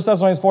about in 1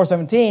 Thessalonians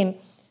 4:17,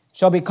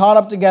 shall be caught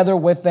up together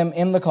with them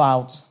in the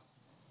clouds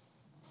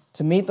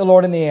to meet the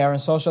Lord in the air, and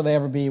so shall they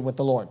ever be with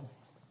the Lord.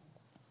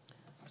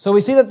 So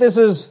we see that this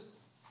is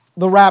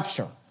the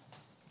rapture,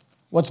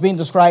 what's being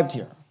described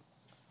here.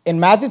 In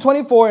Matthew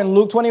 24 and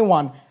Luke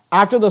 21,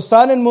 after the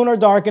sun and moon are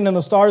darkened and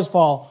the stars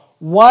fall,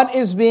 what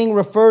is being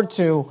referred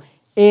to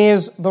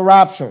is the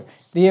rapture.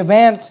 The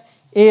event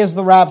is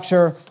the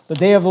rapture. The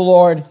day of the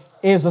Lord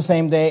is the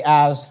same day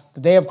as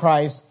the day of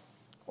Christ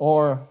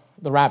or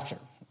the rapture.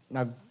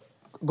 Now,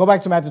 go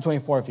back to Matthew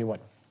 24 if you would.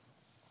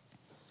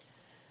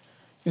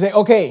 You say,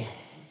 okay,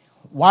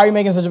 why are you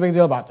making such a big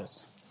deal about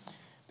this?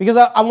 Because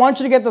I want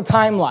you to get the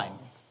timeline,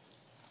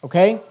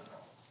 okay?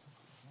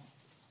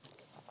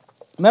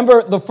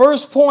 Remember, the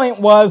first point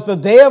was the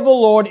day of the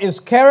Lord is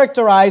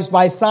characterized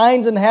by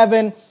signs in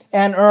heaven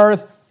and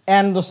earth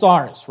and the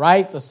stars,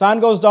 right? The sun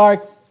goes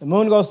dark, the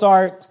moon goes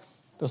dark,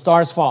 the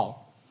stars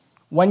fall.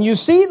 When you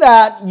see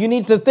that, you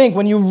need to think.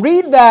 When you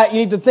read that, you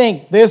need to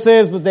think, this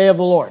is the day of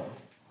the Lord.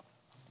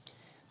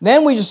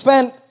 Then we just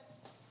spent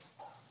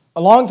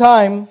a long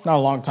time, not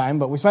a long time,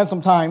 but we spent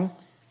some time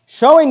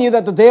showing you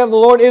that the day of the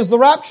Lord is the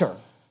rapture.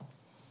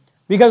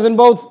 Because in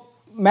both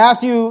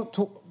Matthew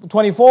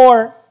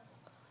 24,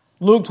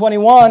 Luke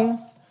 21,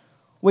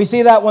 we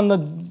see that when the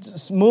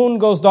moon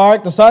goes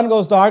dark, the sun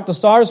goes dark, the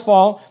stars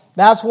fall,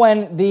 that's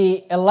when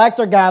the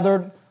elect are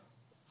gathered,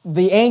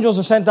 the angels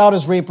are sent out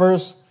as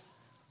reapers,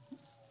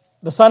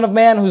 the Son of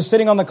Man who's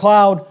sitting on the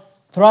cloud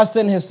thrusts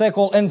in his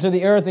sickle into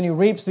the earth and he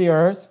reaps the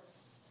earth.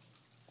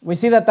 We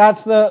see that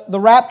that's the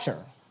rapture.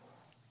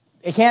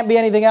 It can't be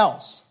anything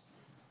else.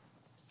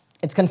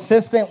 It's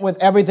consistent with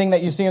everything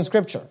that you see in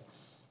Scripture.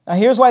 Now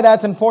here's why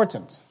that's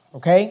important,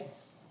 okay?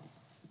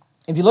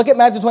 If you look at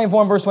Matthew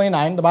 24 and verse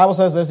 29, the Bible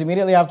says this,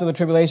 immediately after the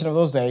tribulation of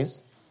those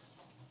days,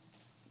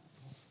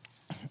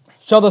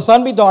 shall the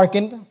sun be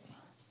darkened,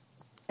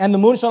 and the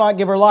moon shall not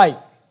give her light.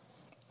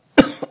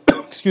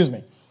 Excuse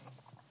me.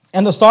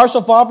 And the stars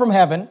shall fall from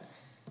heaven,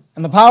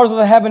 and the powers of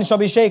the heaven shall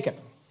be shaken.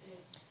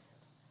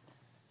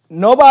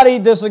 Nobody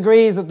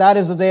disagrees that that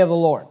is the day of the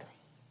Lord.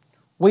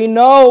 We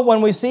know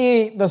when we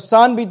see the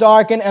sun be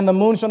darkened, and the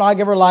moon shall not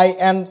give her light,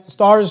 and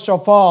stars shall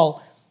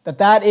fall, that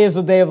that is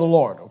the day of the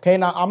Lord. Okay,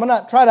 now I'm going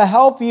to try to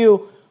help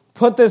you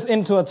put this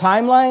into a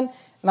timeline,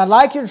 and I'd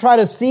like you to try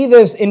to see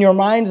this in your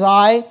mind's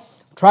eye.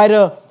 Try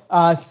to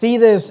see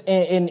this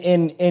in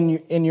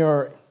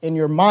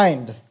your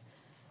mind.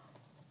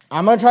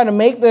 I'm going to try to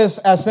make this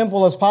as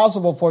simple as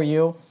possible for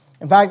you.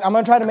 In fact, I'm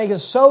going to try to make it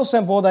so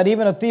simple that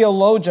even a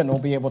theologian will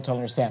be able to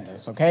understand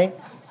this, okay?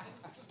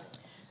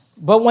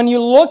 But when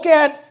you look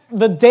at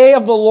the day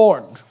of the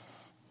Lord,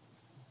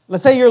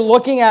 let's say you're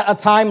looking at a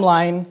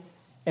timeline,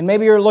 and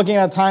maybe you're looking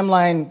at a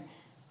timeline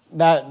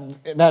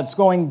that's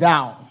going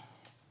down.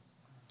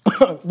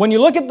 When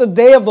you look at the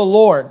day of the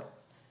Lord,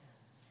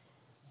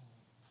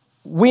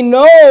 we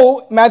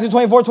know Matthew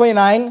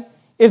 24:29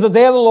 is the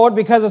day of the Lord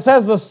because it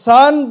says the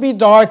sun be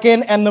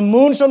darkened and the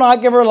moon shall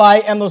not give her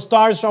light and the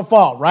stars shall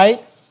fall, right?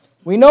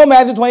 We know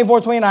Matthew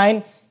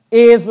 24:29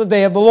 is the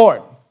day of the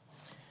Lord.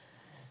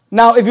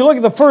 Now, if you look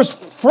at the first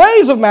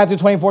phrase of Matthew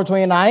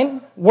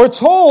 24:29, we're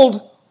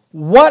told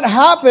what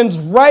happens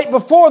right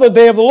before the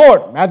day of the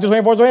Lord. Matthew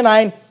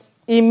 24:29,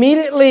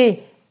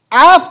 immediately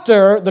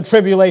after the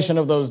tribulation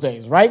of those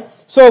days, right?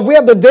 So if we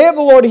have the day of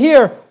the Lord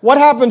here, what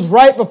happens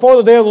right before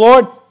the day of the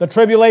Lord? The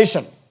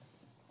tribulation.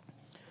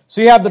 So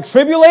you have the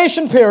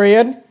tribulation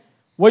period,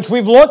 which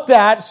we've looked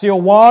at, seal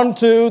 1,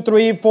 2,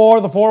 3,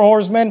 4, the four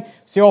horsemen,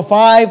 seal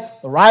 5,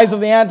 the rise of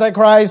the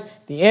Antichrist,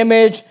 the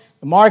image,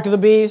 the mark of the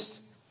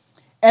beast.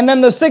 And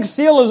then the sixth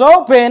seal is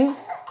open.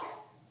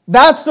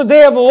 That's the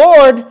day of the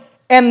Lord,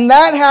 and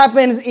that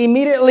happens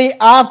immediately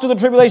after the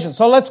tribulation.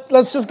 So let's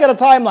just get a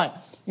timeline.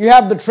 You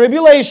have the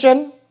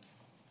tribulation,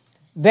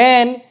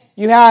 then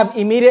you have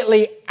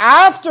immediately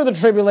after the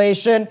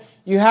tribulation,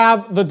 you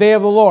have the day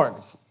of the Lord.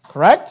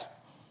 Correct?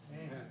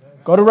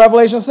 Go to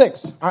Revelation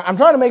 6. I'm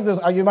trying to make this,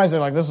 you might say,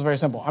 like, this is very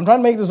simple. I'm trying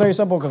to make this very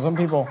simple because some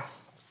people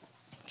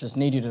just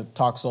need you to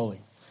talk slowly.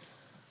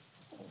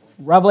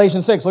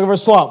 Revelation 6, look at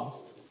verse 12.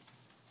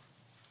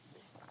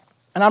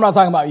 And I'm not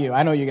talking about you.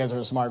 I know you guys are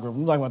a smart group.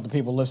 I'm talking about the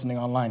people listening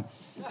online.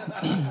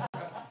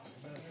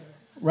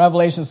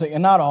 Revelation 6,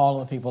 and not all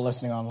of the people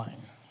listening online.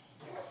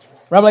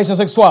 Revelation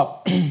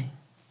 6:12.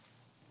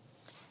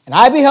 And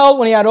I beheld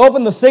when he had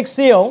opened the sixth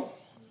seal,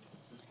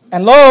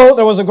 and lo,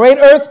 there was a great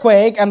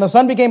earthquake, and the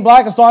sun became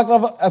black as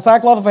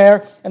sackcloth of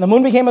hair, and the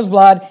moon became as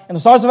blood, and the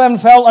stars of heaven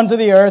fell unto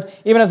the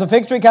earth, even as a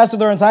fig tree casteth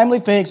her untimely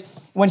figs,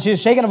 when she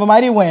is shaken of a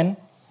mighty wind.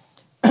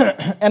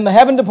 And the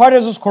heaven departed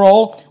as a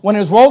scroll, when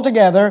it is rolled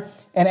together,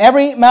 and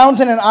every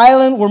mountain and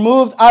island were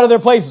moved out of their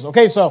places.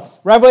 Okay, so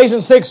Revelation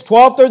 6,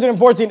 12, 13, and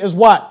 14 is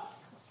what?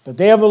 The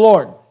day of the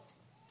Lord.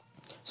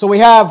 So we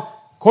have,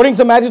 according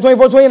to Matthew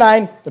 24,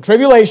 29, the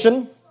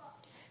tribulation.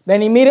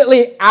 Then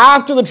immediately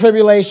after the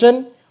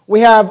tribulation,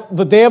 we have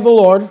the day of the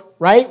Lord,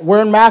 right?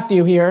 We're in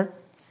Matthew here.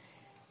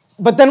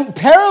 But then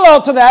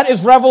parallel to that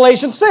is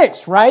Revelation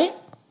 6, right?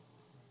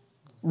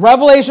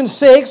 Revelation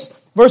 6,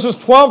 verses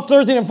 12,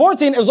 13, and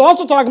 14 is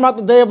also talking about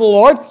the day of the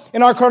Lord.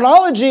 In our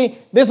chronology,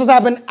 this has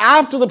happened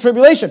after the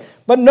tribulation.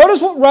 But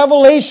notice what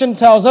Revelation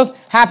tells us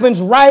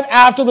happens right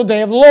after the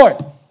day of the Lord.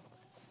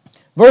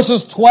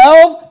 Verses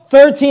 12,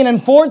 13,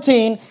 and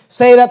 14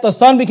 say that the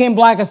sun became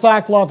black as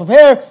sackcloth of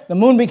hair, the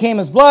moon became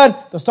as blood,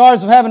 the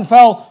stars of heaven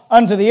fell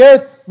unto the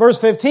earth. Verse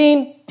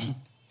 15,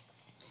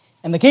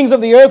 and the kings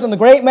of the earth, and the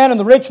great men, and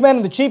the rich men,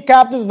 and the chief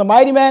captains, and the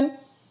mighty men,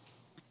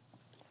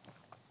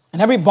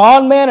 and every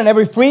bondman and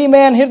every free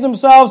man hid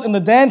themselves in the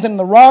dens and in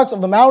the rocks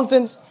of the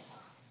mountains,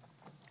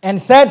 and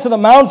said to the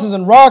mountains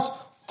and rocks,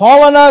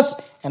 fall on us,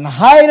 and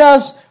hide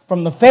us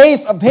from the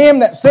face of him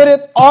that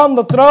sitteth on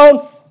the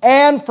throne,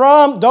 and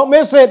from, don't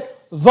miss it,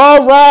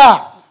 the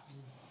wrath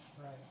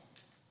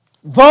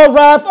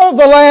of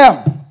the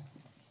Lamb.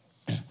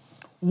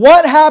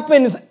 What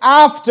happens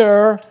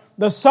after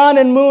the sun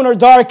and moon are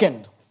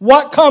darkened?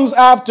 What comes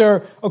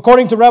after,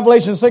 according to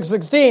Revelation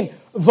 6:16?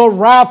 The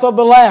wrath of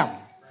the Lamb.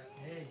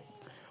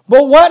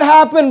 But what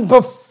happened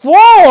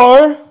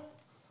before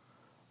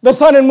the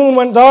sun and moon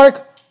went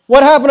dark?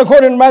 What happened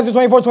according to Matthew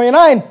 24,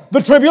 29?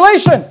 The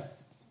tribulation.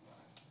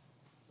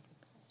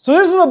 So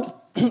this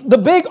is the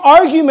big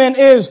argument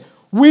is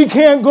we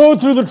can't go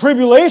through the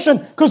tribulation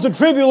because the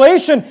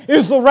tribulation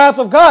is the wrath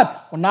of God.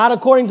 Well, not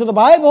according to the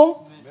Bible.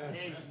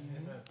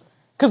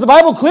 Because the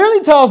Bible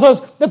clearly tells us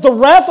that the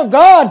wrath of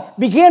God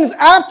begins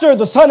after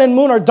the sun and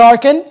moon are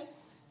darkened.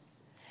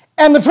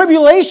 And the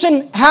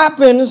tribulation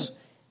happens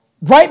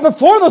right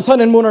before the sun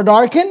and moon are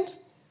darkened.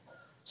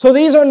 So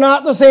these are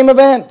not the same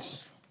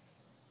events.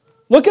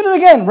 Look at it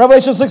again,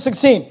 Revelation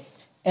 6:16.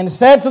 And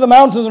said to the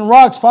mountains and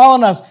rocks, fall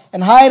on us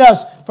and hide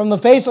us from the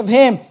face of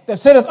him that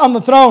sitteth on the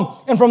throne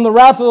and from the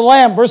wrath of the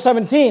Lamb. Verse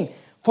 17.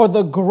 For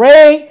the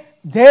great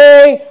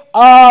day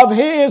of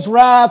his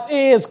wrath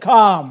is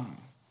come.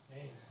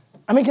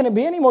 I mean, can it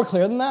be any more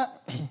clear than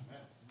that?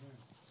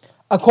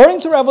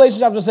 According to Revelation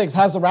chapter 6,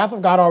 has the wrath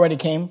of God already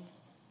came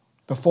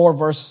before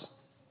verse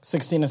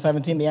 16 and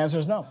 17? The answer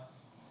is no.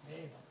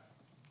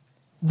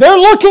 They're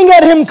looking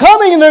at him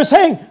coming and they're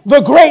saying,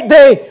 the great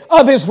day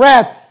of his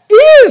wrath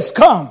is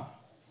come. I'm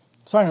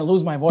starting to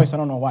lose my voice. I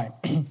don't know why.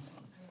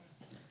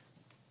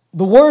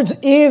 The words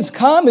is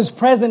come is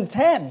present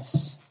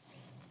tense,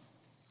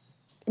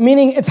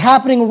 meaning it's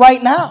happening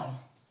right now.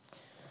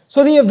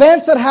 So the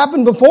events that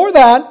happened before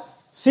that,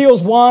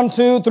 seals 1,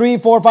 2, 3,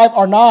 4, 5,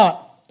 are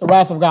not the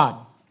wrath of God.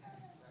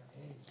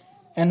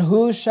 And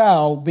who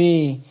shall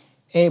be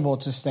able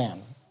to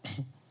stand?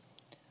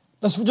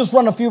 Let's just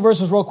run a few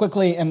verses real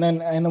quickly, and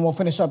then we'll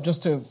finish up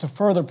just to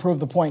further prove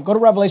the point. Go to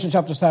Revelation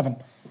chapter 7.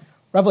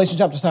 Revelation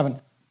chapter 7.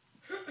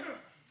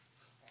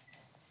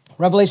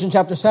 Revelation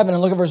chapter 7,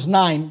 and look at verse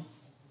 9.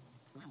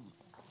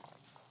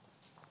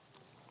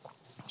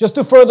 Just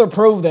to further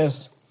prove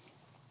this.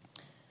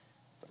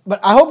 But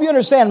I hope you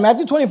understand,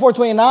 Matthew 24,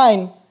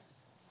 29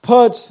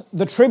 puts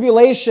the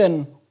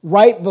tribulation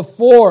right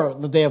before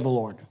the day of the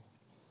Lord.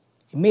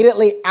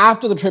 Immediately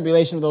after the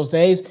tribulation of those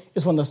days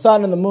is when the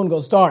sun and the moon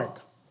goes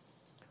dark.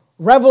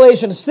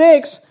 Revelation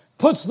 6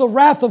 puts the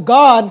wrath of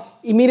God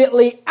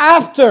immediately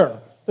after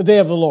the day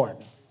of the Lord.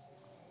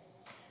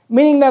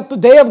 Meaning that the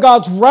day of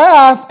God's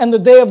wrath and the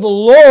day of the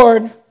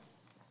Lord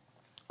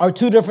are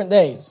two different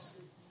days,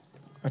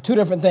 are two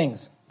different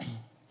things.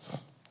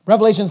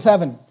 Revelation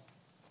 7,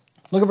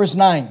 look at verse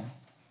 9.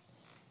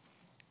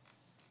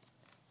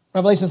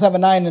 Revelation 7,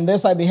 9, and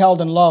this I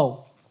beheld, and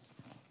lo.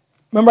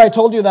 Remember I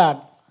told you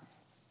that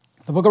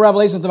the book of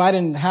Revelation is divided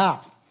in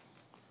half.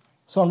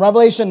 So in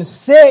Revelation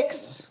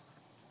 6,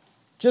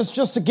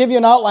 just to give you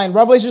an outline,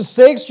 Revelation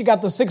 6, you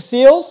got the 6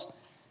 seals.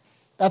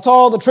 That's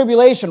all the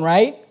tribulation,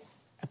 right?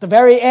 At the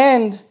very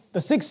end, the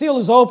 6th seal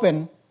is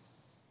open,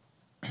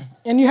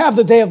 and you have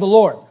the day of the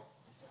Lord.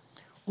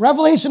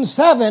 Revelation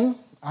 7,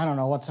 I don't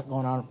know what's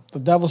going on. The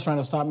devil's trying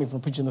to stop me from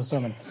preaching the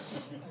sermon.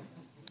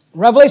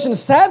 Revelation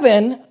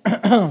 7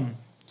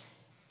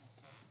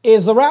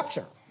 is the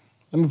rapture.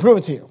 Let me prove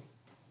it to you.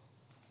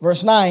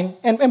 Verse 9,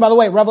 and by the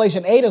way,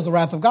 Revelation 8 is the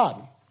wrath of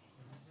God.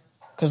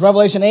 Because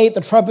Revelation 8,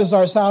 the trumpets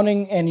start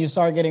sounding, and you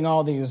start getting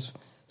all these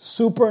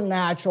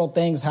supernatural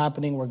things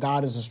happening where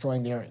God is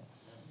destroying the earth.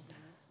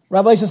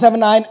 Revelation 7,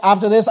 9,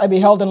 after this I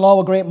beheld, and lo,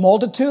 a great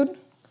multitude,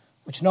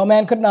 which no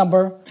man could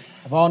number,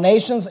 of all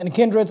nations and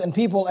kindreds and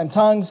people and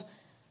tongues,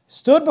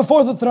 stood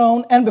before the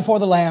throne and before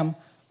the Lamb.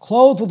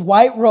 clothed with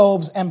white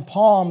robes and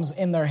palms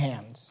in their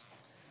hands.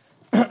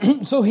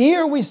 So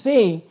here we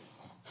see,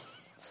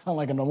 sound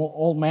like an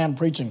old man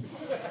preaching.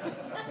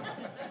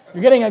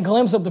 You're getting a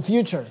glimpse of the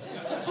future.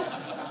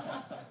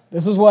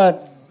 This is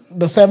what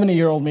the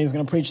 70-year-old me is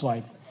going to preach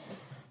like.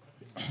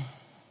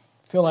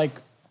 Feel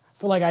like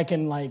I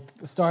can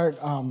start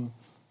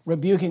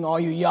rebuking all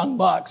you young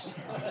bucks.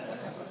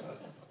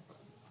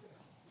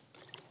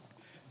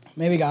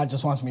 Maybe God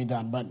just wants me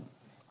done, but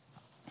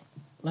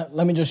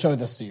let me just show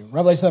this to you.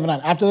 Revelation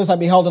 7:9. After this I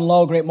beheld, and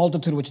lo, a great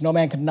multitude which no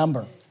man could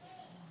number.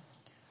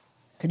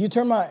 Could you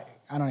turn my...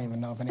 I don't even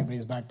know if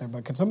anybody's back there,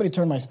 but could somebody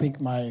turn my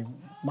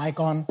mic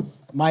on?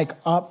 Mic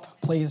up,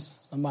 please.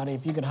 Somebody,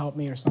 if you could help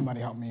me, or somebody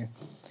help me.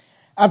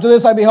 After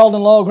this I beheld,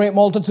 and lo, a great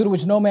multitude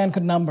which no man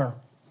could number,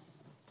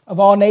 of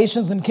all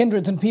nations and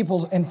kindreds and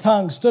peoples and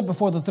tongues, stood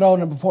before the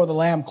throne and before the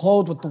Lamb,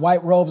 clothed with the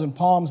white robes and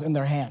palms in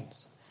their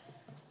hands.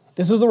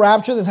 This is the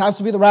rapture. This has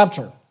to be the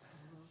rapture.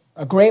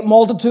 A great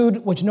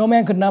multitude which no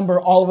man could number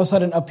all of a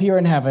sudden appear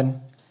in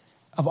heaven,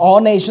 of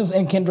all nations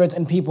and kindreds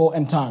and people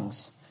and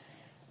tongues.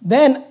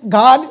 Then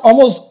God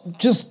almost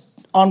just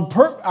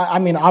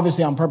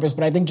obviously on purpose,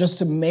 but I think just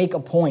to make a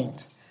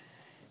point.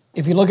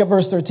 If you look at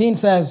verse 13,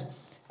 says,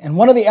 and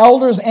one of the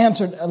elders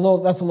answered,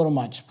 that's a little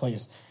much,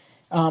 please.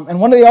 And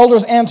one of the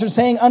elders answered,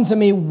 saying unto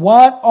me,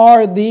 what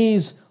are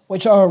these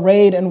which are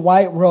arrayed in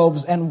white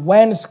robes, and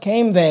whence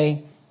came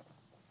they?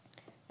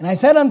 And I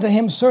said unto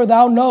him, Sir,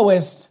 thou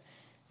knowest.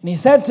 And he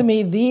said to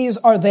me, these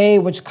are they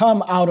which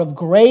come out of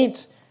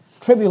great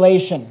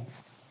tribulation,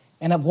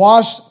 and have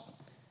washed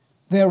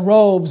their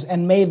robes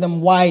and made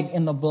them white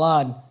in the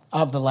blood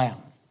of the Lamb.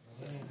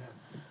 Amen.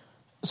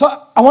 So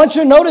I want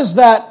you to notice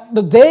that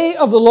the day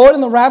of the Lord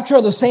and the rapture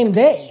are the same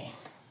day.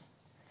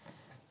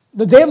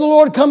 The day of the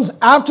Lord comes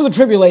after the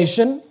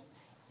tribulation,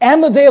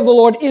 and the day of the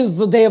Lord is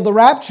the day of the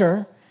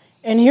rapture.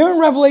 And here in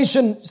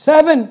Revelation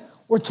 7,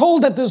 we're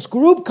told that this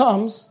group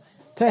comes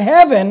to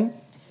heaven,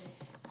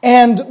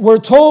 and we're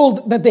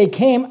told that they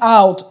came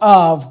out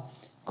of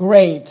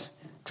great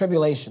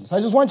tribulation. So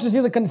I just want you to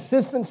see the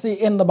consistency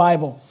in the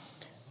Bible.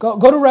 Go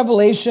to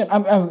Revelation,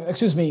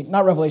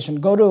 not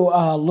Revelation, go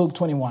to Luke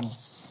 21.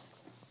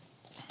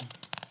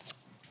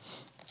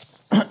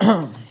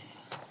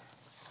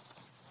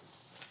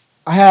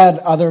 I had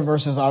other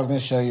verses I was going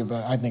to show you,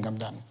 but I think I'm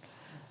done.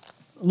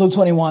 Luke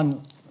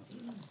 21,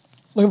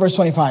 look at verse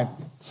 25.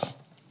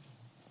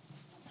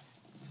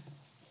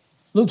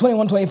 Luke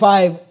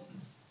 21:25.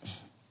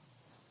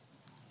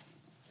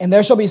 And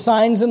there shall be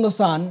signs in the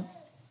sun,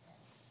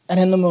 and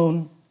in the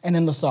moon, and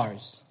in the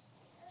stars.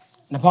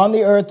 And upon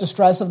the earth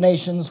distress of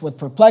nations, with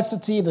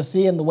perplexity, the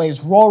sea and the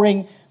waves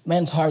roaring,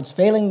 men's hearts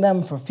failing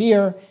them for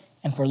fear,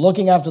 and for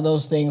looking after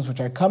those things which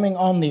are coming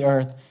on the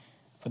earth.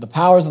 For the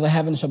powers of the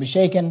heavens shall be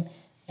shaken,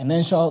 and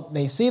then shall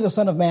they see the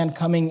Son of Man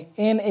coming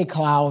in a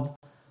cloud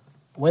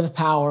with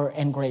power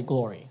and great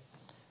glory.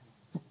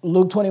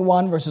 Luke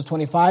 21, verses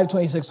 25,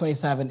 26,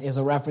 27 is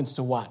a reference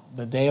to what?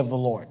 The day of the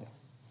Lord,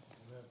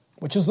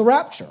 which is the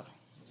rapture.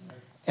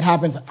 It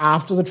happens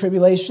after the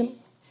tribulation,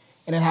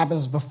 and it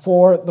happens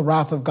before the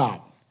wrath of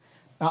God.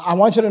 Now, I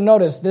want you to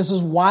notice, this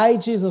is why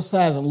Jesus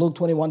says in Luke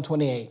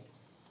 21:28,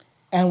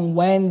 and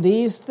when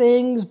these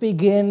things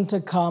begin to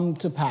come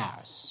to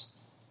pass,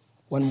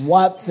 when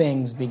what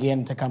things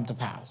begin to come to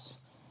pass?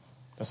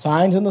 The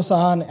signs in the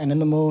sun and in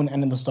the moon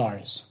and in the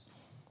stars.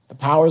 The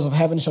powers of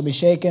heaven shall be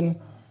shaken,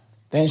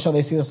 then shall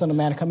they see the Son of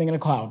Man coming in a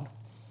cloud.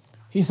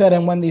 He said,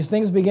 and when these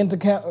things begin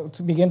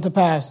to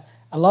pass,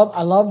 I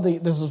love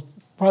this is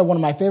probably one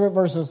of my favorite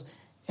verses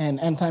in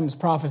End Times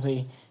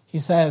prophecy. He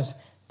says,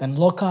 then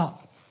look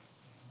up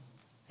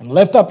and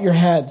lift up your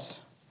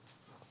heads,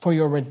 for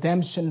your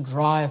redemption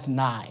draweth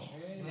nigh.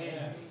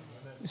 Amen.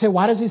 You say,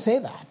 why does he say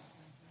that?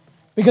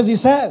 Because he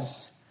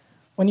says,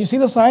 when you see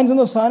the signs in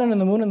the sun and in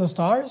the moon and the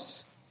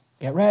stars,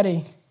 get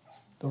ready.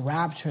 The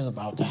rapture is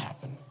about to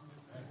happen.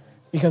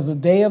 Because the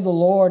day of the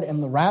Lord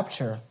and the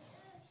rapture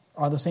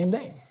are the same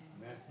day.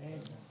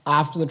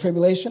 After the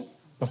tribulation,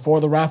 before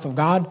the wrath of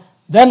God,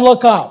 then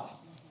look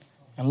up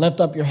and lift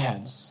up your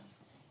heads,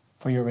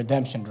 for your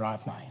redemption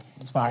draweth nigh.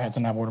 Let's bow our heads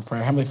and have a word of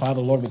prayer. Heavenly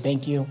Father, Lord, we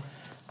thank you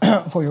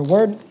for your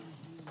word.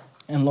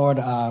 And Lord,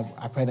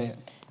 I pray that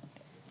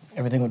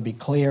everything would be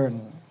clear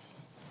and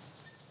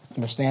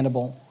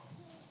understandable.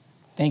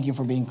 Thank you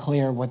for being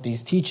clear with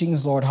these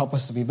teachings. Lord, help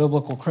us to be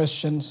biblical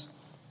Christians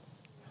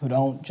who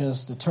don't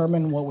just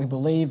determine what we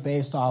believe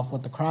based off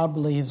what the crowd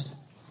believes,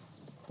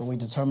 but we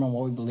determine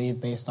what we believe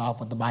based off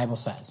what the Bible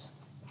says.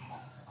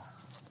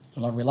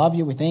 And Lord, we love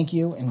you. We thank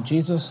you. In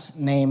Jesus'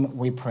 name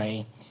we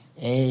pray.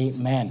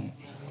 Amen.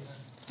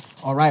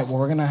 All right, well,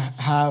 we're going to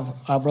have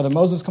Brother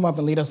Moses come up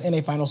and lead us in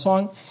a final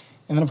song.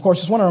 And then, of course,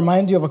 just want to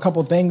remind you of a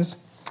couple things.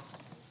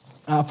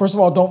 First of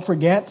all, don't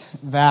forget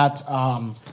that